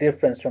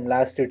difference from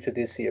last year to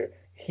this year.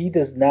 Uh, he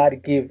does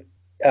not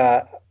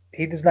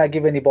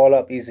give any ball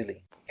up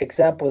easily.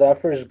 Example,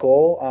 that first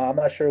goal. I'm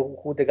not sure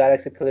who the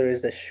Galaxy player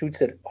is that shoots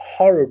it I think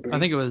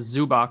horribly. it was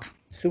Zubak.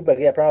 Subak,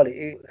 yeah,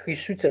 probably. He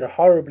shoots it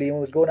horribly and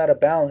was going out of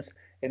bounds,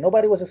 and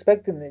nobody was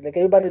expecting it. Like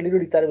everybody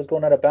literally thought it was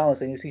going out of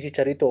bounds, and you see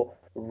Chicharito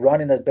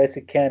running as best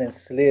he can and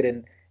slid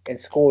and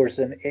scores,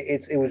 and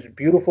it was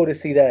beautiful to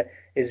see that.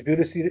 It's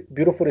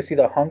beautiful to see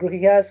the hunger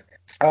he has.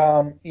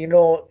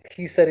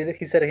 He said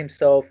it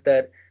himself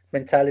that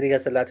mentality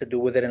has a lot to do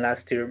with it. And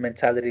last year,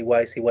 mentality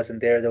wise, he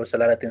wasn't there. There was a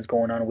lot of things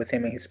going on with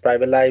him in his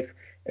private life,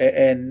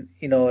 and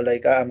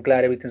like I'm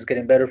glad everything's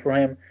getting better for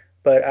him.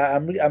 But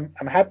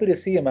I'm happy to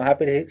see him. I'm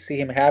happy to see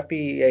him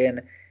happy.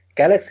 And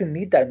Galaxy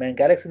need that, man.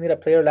 Galaxy need a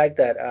player like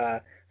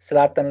that.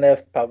 Zlatan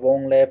left,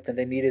 Pavon left, and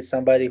they needed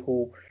somebody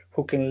who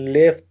can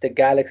lift the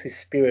Galaxy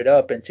spirit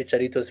up. And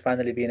Chicharito is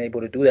finally being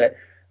able to do that,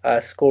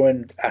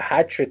 scoring a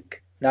hat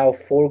trick now,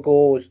 5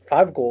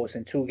 goals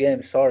in 2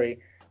 games. Sorry,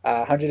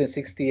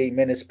 168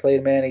 minutes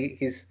played, man.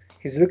 He's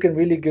looking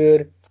really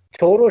good.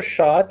 Total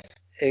shots,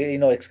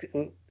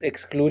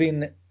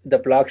 excluding the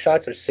block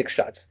shots, are 6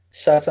 shots.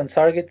 Shots on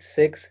target,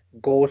 6.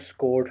 Goals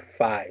scored,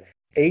 5.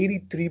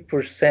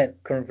 83%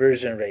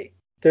 conversion rate.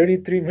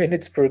 33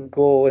 minutes per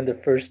goal in the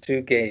first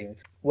 2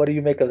 games. What do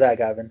you make of that,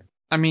 Gavin?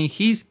 I mean,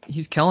 he's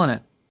killing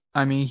it.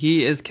 I mean,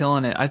 he is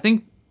killing it. I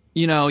think,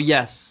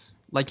 yes,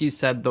 like you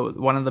said,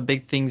 one of the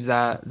big things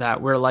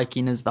that we're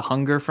liking is the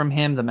hunger from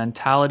him, the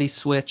mentality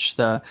switch,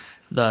 the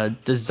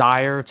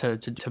desire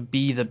to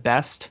be the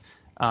best,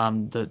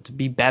 to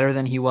be better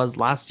than he was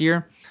last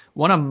year.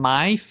 One of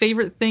my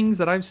favorite things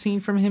that I've seen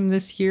from him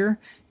this year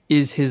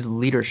is his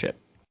leadership.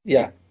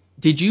 Yeah.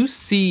 Did you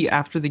see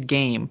after the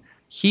game,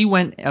 he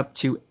went up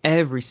to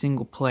every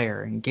single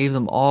player and gave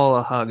them all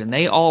a hug, and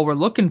they all were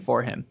looking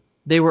for him.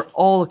 They were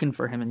all looking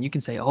for him, and you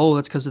can say, oh,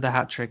 that's because of the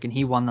hat trick, and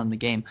he won them the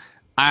game.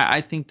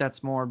 I think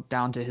that's more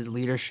down to his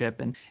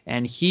leadership,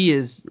 and he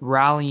is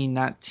rallying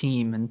that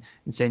team and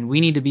saying,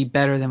 we need to be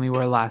better than we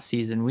were last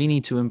season. We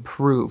need to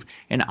improve,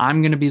 and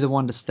I'm going to be the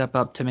one to step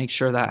up to make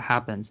sure that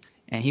happens.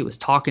 And he was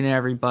talking to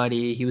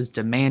everybody. He was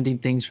demanding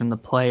things from the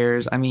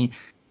players. I mean,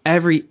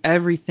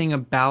 everything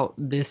about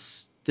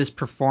this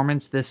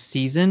performance this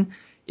season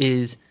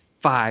is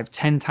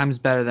 5-10 times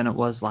better than it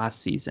was last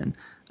season.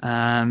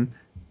 And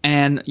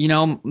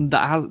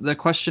the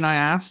question I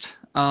asked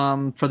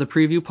for the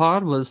preview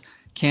pod was,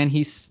 can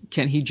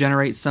he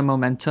generate some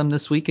momentum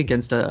this week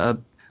against a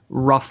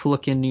rough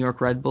looking New York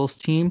Red Bulls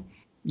team?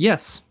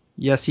 Yes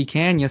he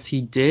can. Yes,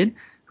 he did.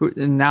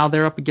 and now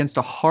they're up against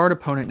a hard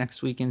opponent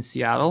next week in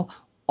Seattle.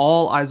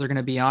 All eyes are going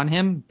to be on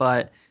him,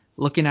 but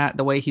looking at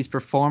the way he's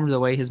performed, the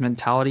way his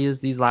mentality is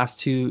these last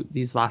two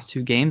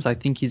games, I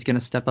think he's going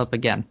to step up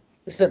again.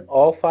 Listen,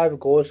 all 5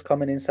 goals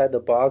coming inside the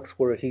box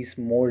where he's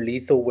more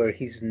lethal, where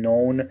he's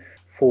known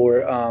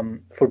for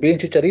being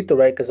Chicharito,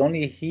 right? Because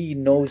only he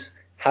knows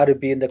how to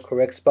be in the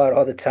correct spot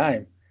all the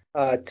time.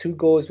 2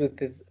 goals with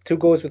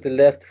the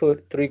left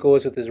foot, 3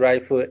 goals with his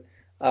right foot.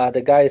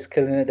 The guy is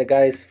killing it. The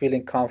guy is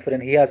feeling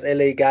confident. He has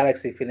LA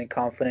Galaxy feeling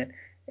confident,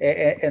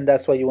 and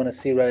that's what you want to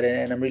see, right?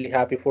 And I'm really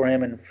happy for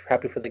him and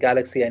happy for the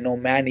Galaxy. I know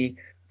Manny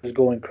was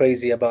going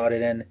crazy about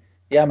it, and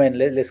yeah, man,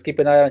 let's keep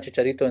an eye on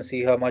Chicharito and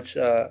see how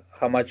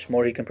much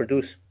more he can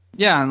produce.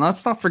 Yeah, and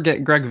let's not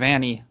forget Greg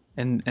Vanney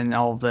in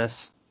all of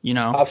this.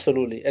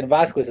 Absolutely, and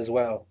Vasquez as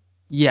well.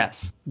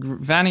 Yes,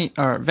 Vanney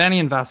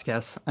and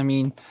Vasquez. I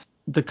mean,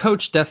 the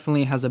coach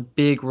definitely has a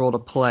big role to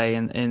play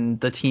in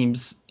the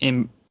team's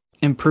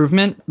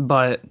improvement,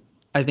 but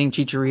I think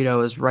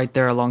Chicharito is right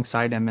there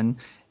alongside him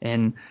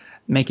and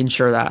making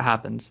sure that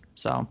happens.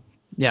 So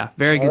yeah,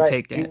 very All good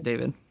right, take,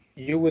 David.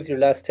 you with your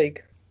last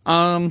take.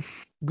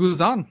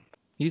 Guzan,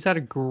 he's had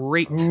a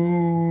great.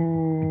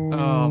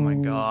 Oh my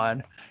Goo.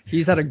 God,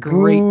 he's had a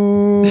great.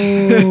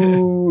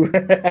 Goo.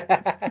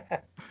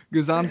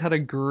 Guzan's had a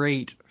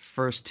great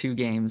first 2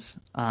 games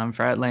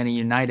for Atlanta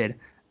United,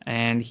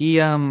 and he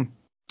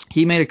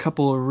made a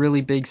couple of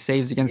really big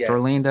saves against Yes,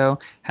 Orlando,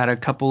 had a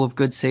couple of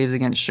good saves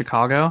against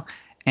Chicago,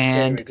 very,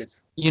 and very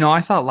good.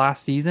 I thought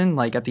last season,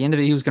 like at the end of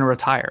it, he was going to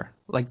retire.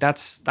 Like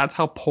that's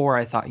how poor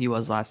I thought he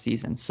was last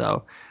season.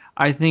 So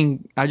I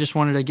think I just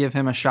wanted to give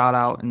him a shout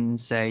out and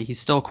say he's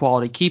still a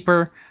quality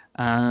keeper.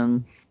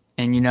 And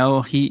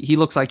he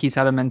looks like he's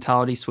had a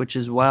mentality switch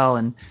as well,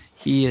 and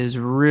he is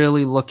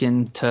really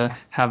looking to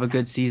have a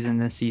good season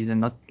this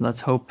season.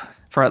 Let's hope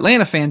for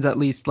Atlanta fans at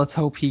least. Let's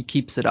hope he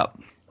keeps it up.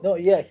 No,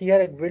 yeah, he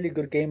had a really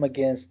good game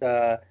against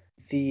the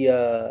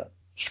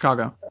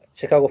Chicago.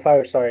 Chicago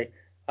Fire. Sorry,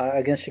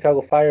 against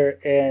Chicago Fire,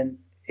 and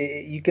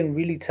you can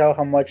really tell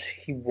how much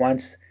he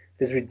wants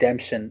this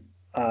redemption,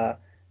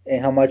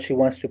 and how much he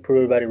wants to prove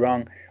everybody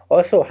wrong.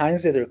 Also,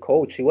 Heinze, their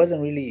coach, he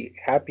wasn't really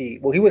happy.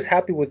 Well, he was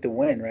happy with the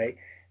win, right?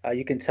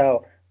 You can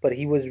tell, but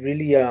he was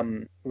really how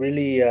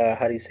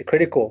do you say,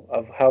 critical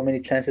of how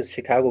many chances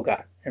Chicago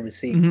got and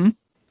received. hmm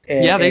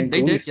And Yeah, they and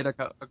they did Goose get a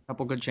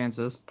couple good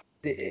chances.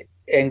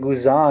 and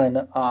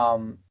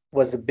Guzan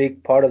was a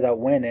big part of that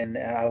win, and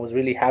I was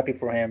really happy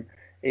for him.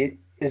 It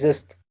is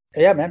just,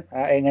 yeah, man.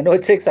 And I know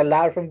it takes a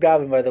lot from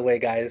Gavin, by the way,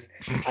 guys,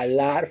 a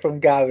lot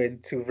from Gavin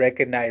to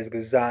recognize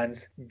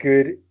Guzan's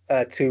good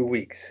 2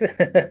 weeks.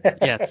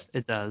 Yes,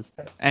 it does.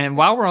 And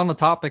while we're on the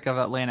topic of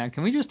Atlanta,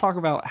 can we just talk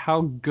about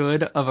how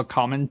good of a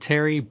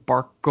commentary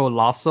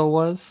Barcolasso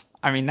was?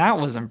 I mean, that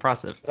was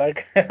impressive.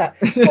 Like,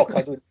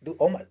 oh, dude,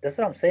 oh my, that's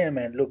what I'm saying,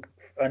 man. Look,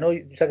 I know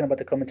you're talking about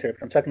the commentary,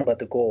 but I'm talking about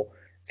the goal.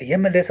 The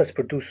MLS has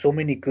produced so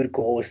many good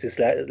goals this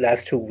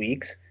last 2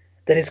 weeks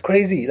that is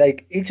crazy.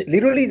 Like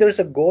literally, there's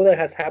a goal that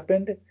has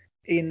happened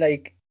in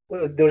like,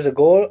 well, there was a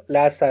goal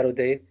last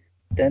Saturday,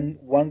 then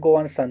one goal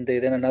on Sunday,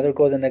 then another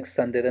goal the next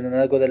Sunday, then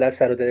another goal the last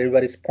Saturday.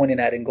 Everybody's pointing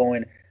at and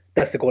going,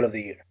 "That's the goal of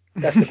the year.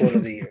 That's the goal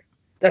of the year.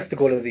 That's the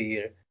goal of the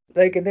year."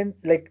 Like, and then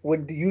like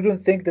when you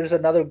don't think there's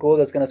another goal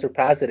that's gonna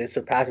surpass it, it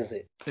surpasses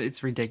it.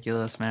 It's Uh,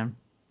 ridiculous, man.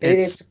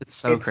 It's It's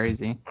so it's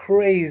crazy.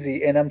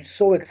 crazy, and I'm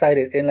so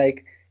excited. And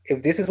like,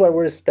 if this is what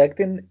we're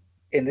expecting,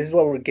 and this is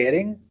what we're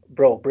getting,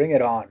 bro, bring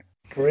it on,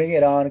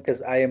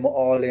 because I am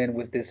all in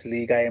with this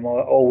league. I am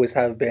always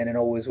have been and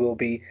always will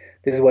be.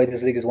 This is why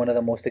this league is one of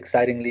the most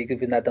exciting leagues,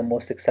 if not the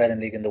most exciting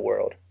league in the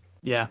world.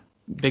 Yeah,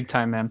 big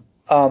time, man.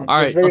 All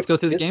Just right, let's go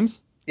through the games.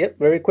 yep,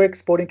 very quick.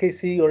 Sporting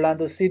KC,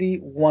 Orlando City,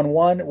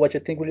 1-1. What you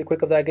think really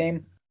quick of that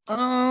game?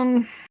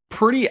 Um,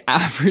 Pretty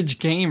average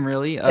game,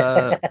 really.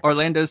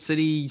 Orlando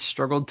City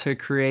struggled to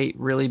create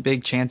really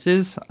big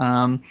chances.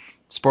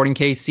 Sporting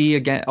KC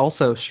again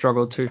also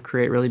struggled to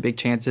create really big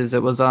chances.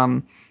 It was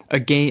a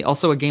game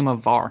of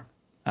VAR.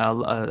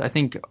 I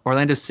think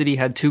Orlando City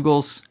had 2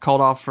 goals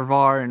called off for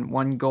VAR, and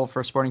 1 goal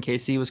for Sporting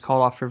KC was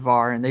called off for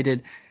VAR, and they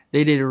did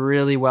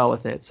really well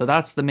with it. So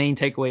that's the main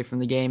takeaway from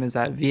the game, is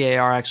that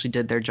VAR actually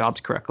did their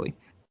jobs correctly.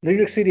 New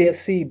York City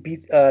FC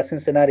beat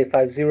Cincinnati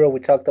 5-0. We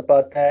talked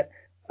about that.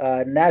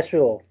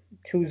 Nashville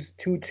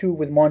 2-2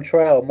 with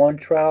Montreal.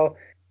 Montreal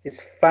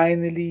is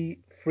finally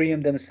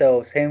freeing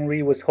themselves.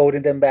 Henry was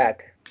holding them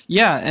back.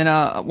 Yeah,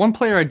 and one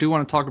player I do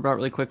want to talk about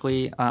really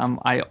quickly.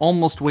 I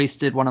almost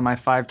wasted one of my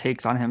 5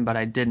 takes on him, but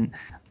I didn't.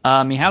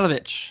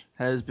 Mihailovic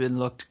has been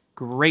looked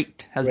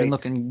great. Has been Great.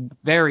 looking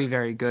very,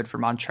 very good for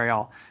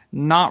Montreal.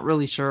 Not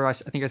really sure. I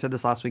think I said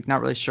this last week.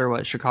 Not really sure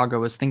what Chicago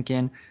was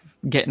thinking,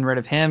 getting rid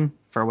of him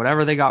for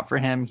whatever they got for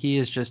him. He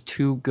is just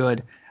too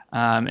good,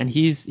 and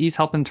he's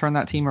helping turn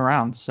that team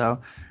around. So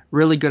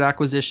really good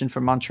acquisition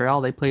from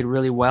Montreal. They played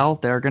really well.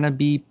 They're gonna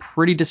be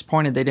pretty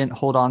disappointed they didn't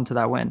hold on to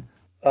that win.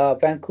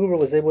 Vancouver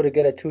was able to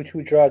get a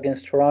 2-2 draw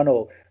against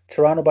Toronto.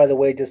 Toronto, by the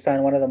way, just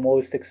signed one of the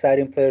most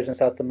exciting players in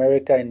South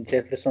America in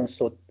Jefferson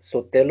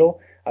Sotelo,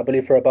 I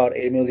believe for about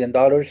 $8 million.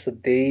 So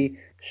they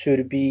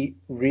should be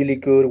really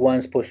good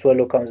once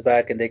Pozuelo comes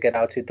back and they get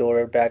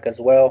Altidore back as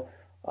well.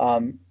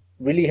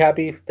 Really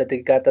happy that they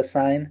got the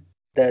sign,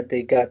 that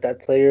they got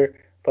that player,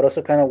 but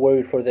also kind of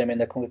worried for them in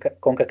the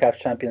CONCACAF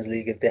Champions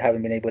League if they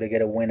haven't been able to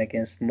get a win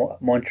against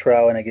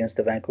Montreal and against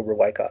the Vancouver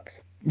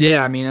Whitecaps.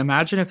 Yeah, I mean,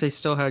 imagine if they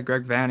still had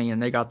Greg Vanney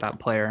and they got that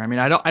player. I mean,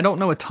 I don't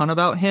know a ton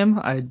about him.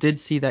 I did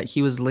see that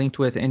he was linked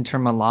with Inter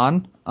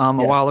Milan a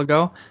while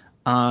ago.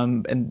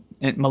 And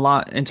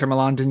Inter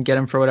Milan didn't get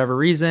him for whatever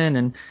reason,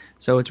 and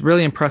so it's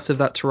really impressive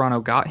that Toronto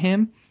got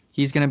him.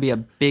 He's going to be a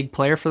big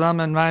player for them,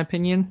 in my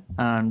opinion,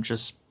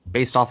 just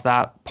based off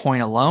that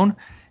point alone.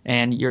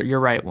 And you're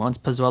right. Once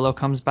Pozuelo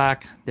comes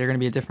back, they're going to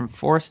be a different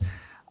force.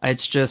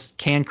 It's just,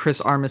 can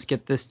Chris Armas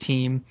get this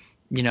team,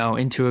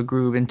 into a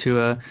groove, into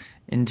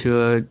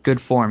a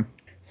good form?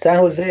 San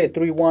Jose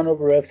 3-1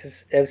 over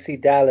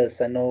FC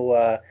Dallas. I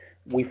know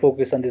we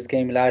focused on this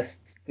game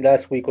last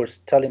week, or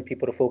telling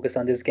people to focus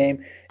on this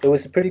game. It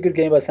was a pretty good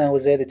game by San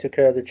Jose. They took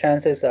care of their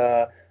chances.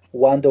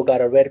 Wando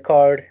got a red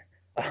card.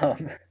 I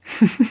don't know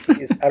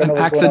what's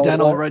Accidental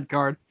going on with red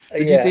card.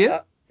 Did you see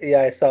it?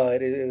 Yeah, I saw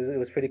it. It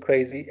was pretty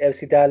crazy.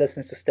 FC Dallas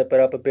needs to step it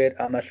up a bit.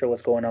 I'm not sure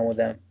what's going on with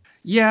them.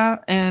 Yeah,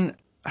 and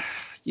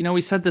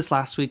we said this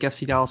last week.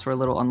 FC Dallas were a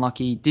little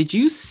unlucky. Did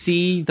you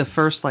see the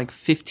first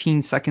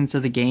 15 seconds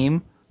of the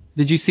game?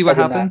 Did you see what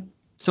happened?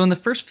 So in the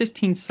first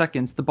 15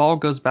 seconds, the ball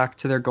goes back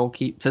to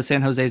to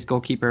San Jose's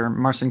goalkeeper,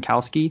 Marcin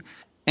Kalski,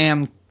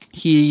 and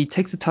he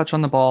takes a touch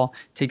on the ball,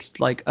 takes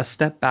a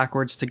step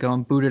backwards to go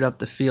and boot it up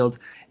the field.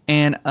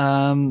 And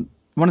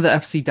one of the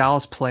FC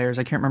Dallas players,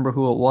 I can't remember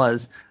who it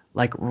was,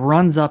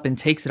 runs up and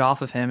takes it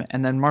off of him,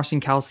 and then Marcin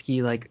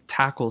Kalski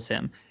tackles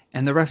him,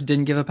 and the ref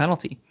didn't give a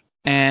penalty.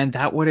 And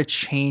that would have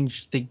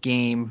changed the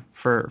game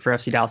for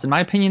FC Dallas. In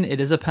my opinion, it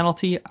is a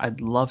penalty. I'd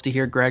love to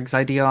hear Greg's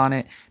idea on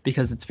it,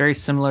 because it's very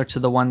similar to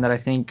the one that I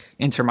think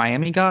Inter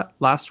Miami got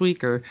last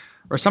week, or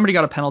somebody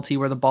got a penalty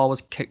where the ball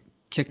was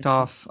kicked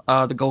off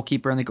the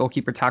goalkeeper and the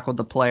goalkeeper tackled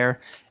the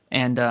player,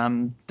 and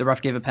the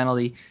ref gave a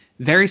penalty.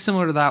 Very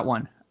similar to that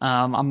one.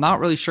 I'm not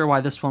really sure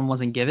why this one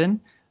wasn't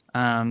given.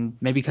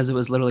 Maybe because it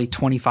was literally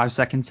 25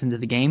 seconds into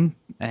the game,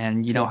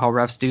 and how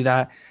refs do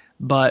that.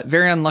 But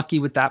very unlucky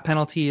with that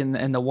penalty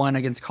and the one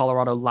against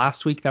Colorado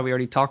last week that we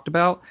already talked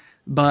about.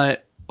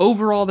 But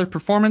overall, their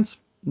performance,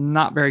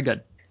 not very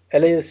good.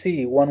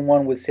 LAFC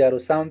 1-1 with Seattle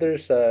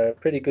Sounders.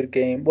 Pretty good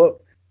game.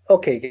 Well,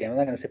 okay game. I'm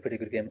not going to say pretty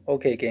good game.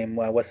 Okay game.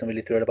 I wasn't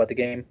really thrilled about the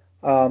game.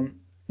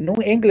 New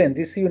England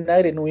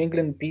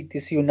beat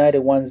DC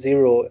United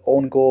 1-0.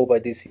 Own goal by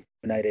DC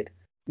United.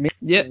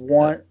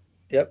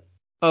 Yep.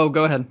 Oh,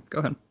 go ahead.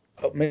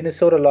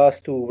 Minnesota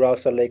lost to Real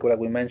Salt Lake, like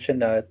we mentioned.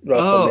 Lake.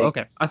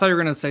 Okay. I thought you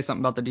were going to say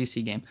something about the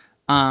DC game.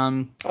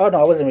 Oh no,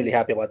 I wasn't really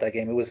happy about that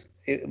game.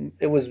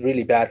 It was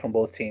really bad from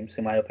both teams,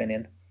 in my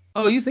opinion.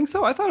 Oh, you think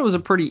so? I thought it was a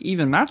pretty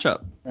even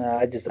matchup.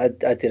 I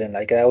didn't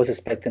like it. I was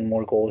expecting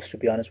more goals, to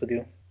be honest with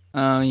you.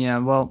 Yeah,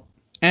 well,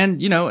 and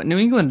New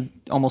England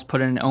almost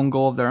put in an own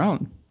goal of their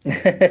own.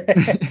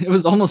 It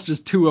was almost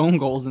just 2 own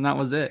goals, and that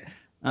was it.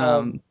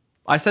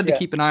 I said to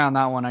keep an eye on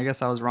that one. I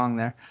guess I was wrong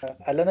there.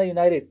 Atlanta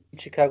United,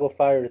 Chicago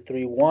Fire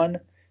 3-1.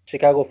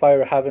 Chicago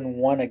Fire haven't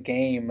won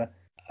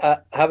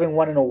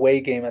an away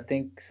game, I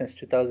think, since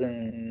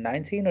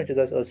 2019 or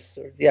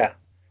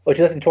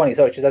 2020.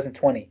 Sorry,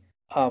 2020.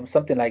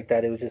 Something like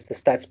that. It was just, the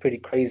stats pretty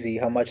crazy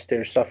how much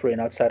they're suffering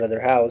outside of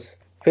their house.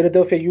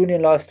 Philadelphia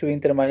Union lost to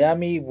Inter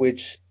Miami,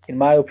 which, in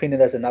my opinion,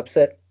 that's an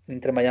upset.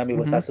 Inter Miami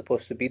was not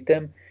supposed to beat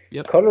them.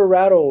 Yep.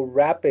 Colorado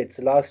Rapids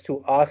lost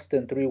to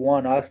Austin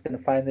 3-1. Austin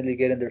finally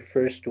getting their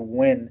first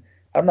win.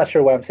 I'm not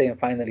sure why I'm saying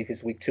finally if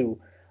it's week 2.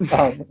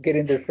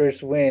 Getting their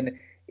first win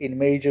in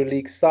Major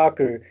League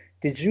Soccer.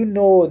 Did you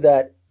know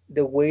that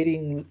the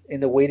waiting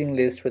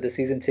list for the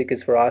season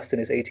tickets for Austin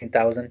is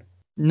 18,000?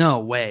 No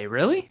way,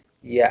 really?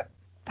 Yeah.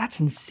 That's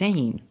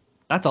insane.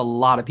 That's a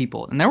lot of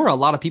people, and there were a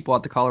lot of people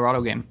at the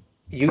Colorado game.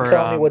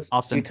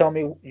 Austin. You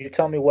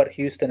tell me what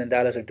Houston and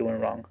Dallas are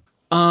doing wrong.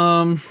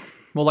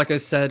 Well, like I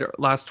said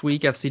last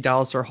week, FC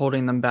Dallas are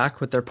holding them back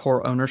with their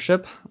poor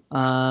ownership.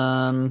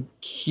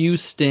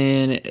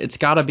 Houston, it's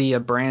got to be a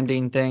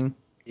branding thing.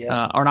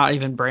 Yeah. Or not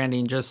even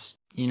branding, just,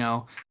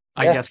 I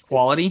guess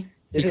quality.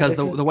 Because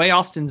the way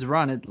Austin's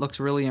run, it looks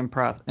really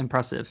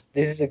impressive.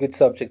 This is a good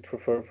subject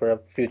for a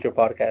future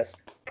podcast.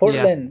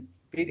 Portland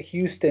beat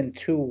Houston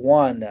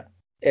 2-1.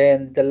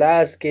 And the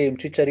last game,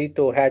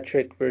 Chicharito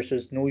hat-trick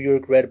versus New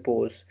York Red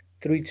Bulls,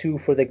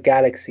 3-2 for the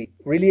Galaxy.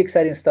 Really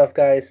exciting stuff,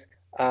 guys.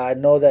 I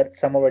know that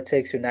some of our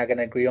takes you're not going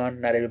to agree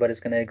on. Not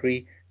everybody's going to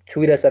agree.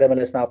 Tweet us at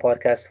MLS Now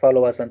Podcast.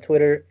 Follow us on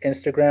Twitter,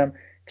 Instagram.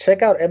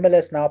 Check out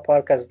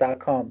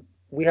MLSNowPodcast.com.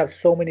 We have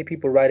so many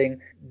people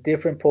writing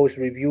different posts,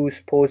 reviews,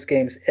 post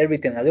games,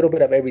 everything, a little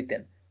bit of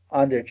everything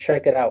on there.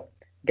 Check it out.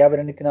 Gavin,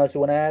 anything else you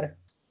want to add?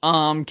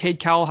 Cade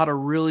Cowell had a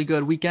really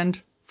good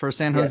weekend for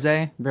San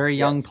Jose. Very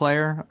young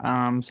player.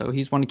 So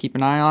he's one to keep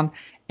an eye on.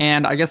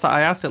 And I guess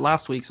I asked it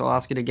last week, so I'll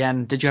ask it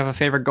again. Did you have a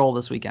favorite goal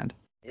this weekend?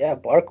 Yeah,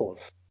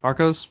 Barcos.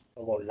 Barcos?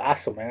 A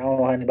golazo, man. I don't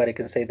know how anybody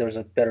can say there's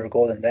a better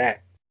goal than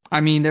that. I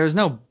mean, there's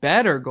no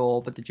better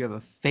goal, but did you have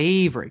a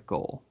favorite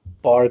goal?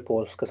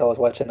 Barcos, because I was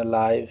watching it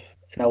live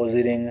and I was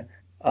eating.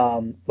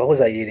 What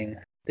was I eating?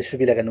 This should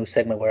be like a new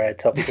segment where I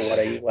tell people what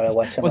I eat while I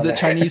watch Was it MLS.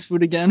 Chinese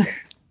food again?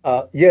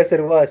 Yes,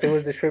 it was. It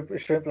was the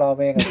shrimp lo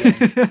mein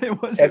again.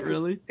 Was it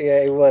really?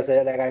 Yeah, it was.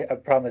 Like I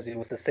promise you, it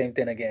was the same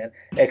thing again.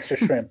 Extra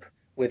shrimp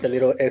with a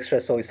little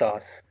extra soy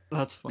sauce.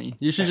 That's funny.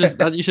 You should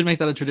make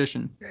that a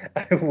tradition.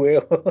 I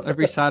will.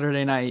 Every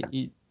Saturday night,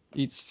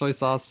 eat soy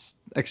sauce,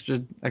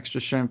 extra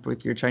shrimp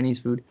with your Chinese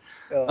food.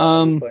 Oh, that'd be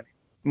Um, funny.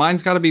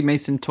 Mine's got to be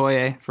Mason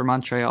Toye for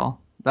Montreal.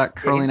 That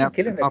Yeah, he's curling been effort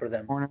killing in it top for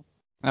them. corner.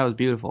 That was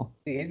beautiful.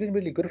 He's been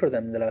really good for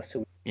them in the last 2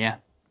 weeks. Yeah,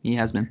 he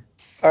has been.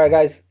 All right,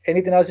 guys.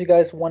 Anything else you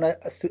guys want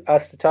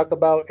us to talk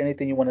about?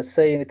 Anything you want to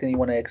say? Anything you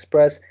want to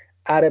express?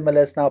 At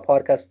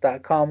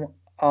MLSNowPodcast.com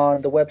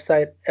on the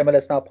website,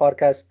 MLS Now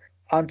Podcast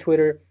on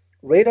Twitter.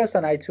 Rate us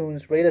on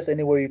iTunes. Rate us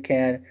anywhere you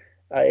can.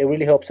 It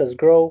really helps us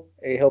grow.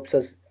 It helps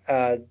us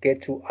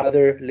get to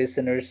other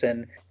listeners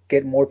and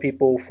get more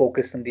people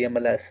focused on the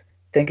MLS.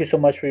 Thank you so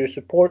much for your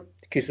support.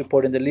 Keep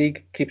supporting the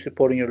league. Keep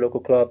supporting your local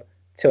club.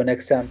 Till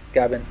next time,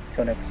 Gavin.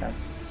 Till next time.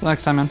 Till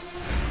next time,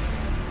 man.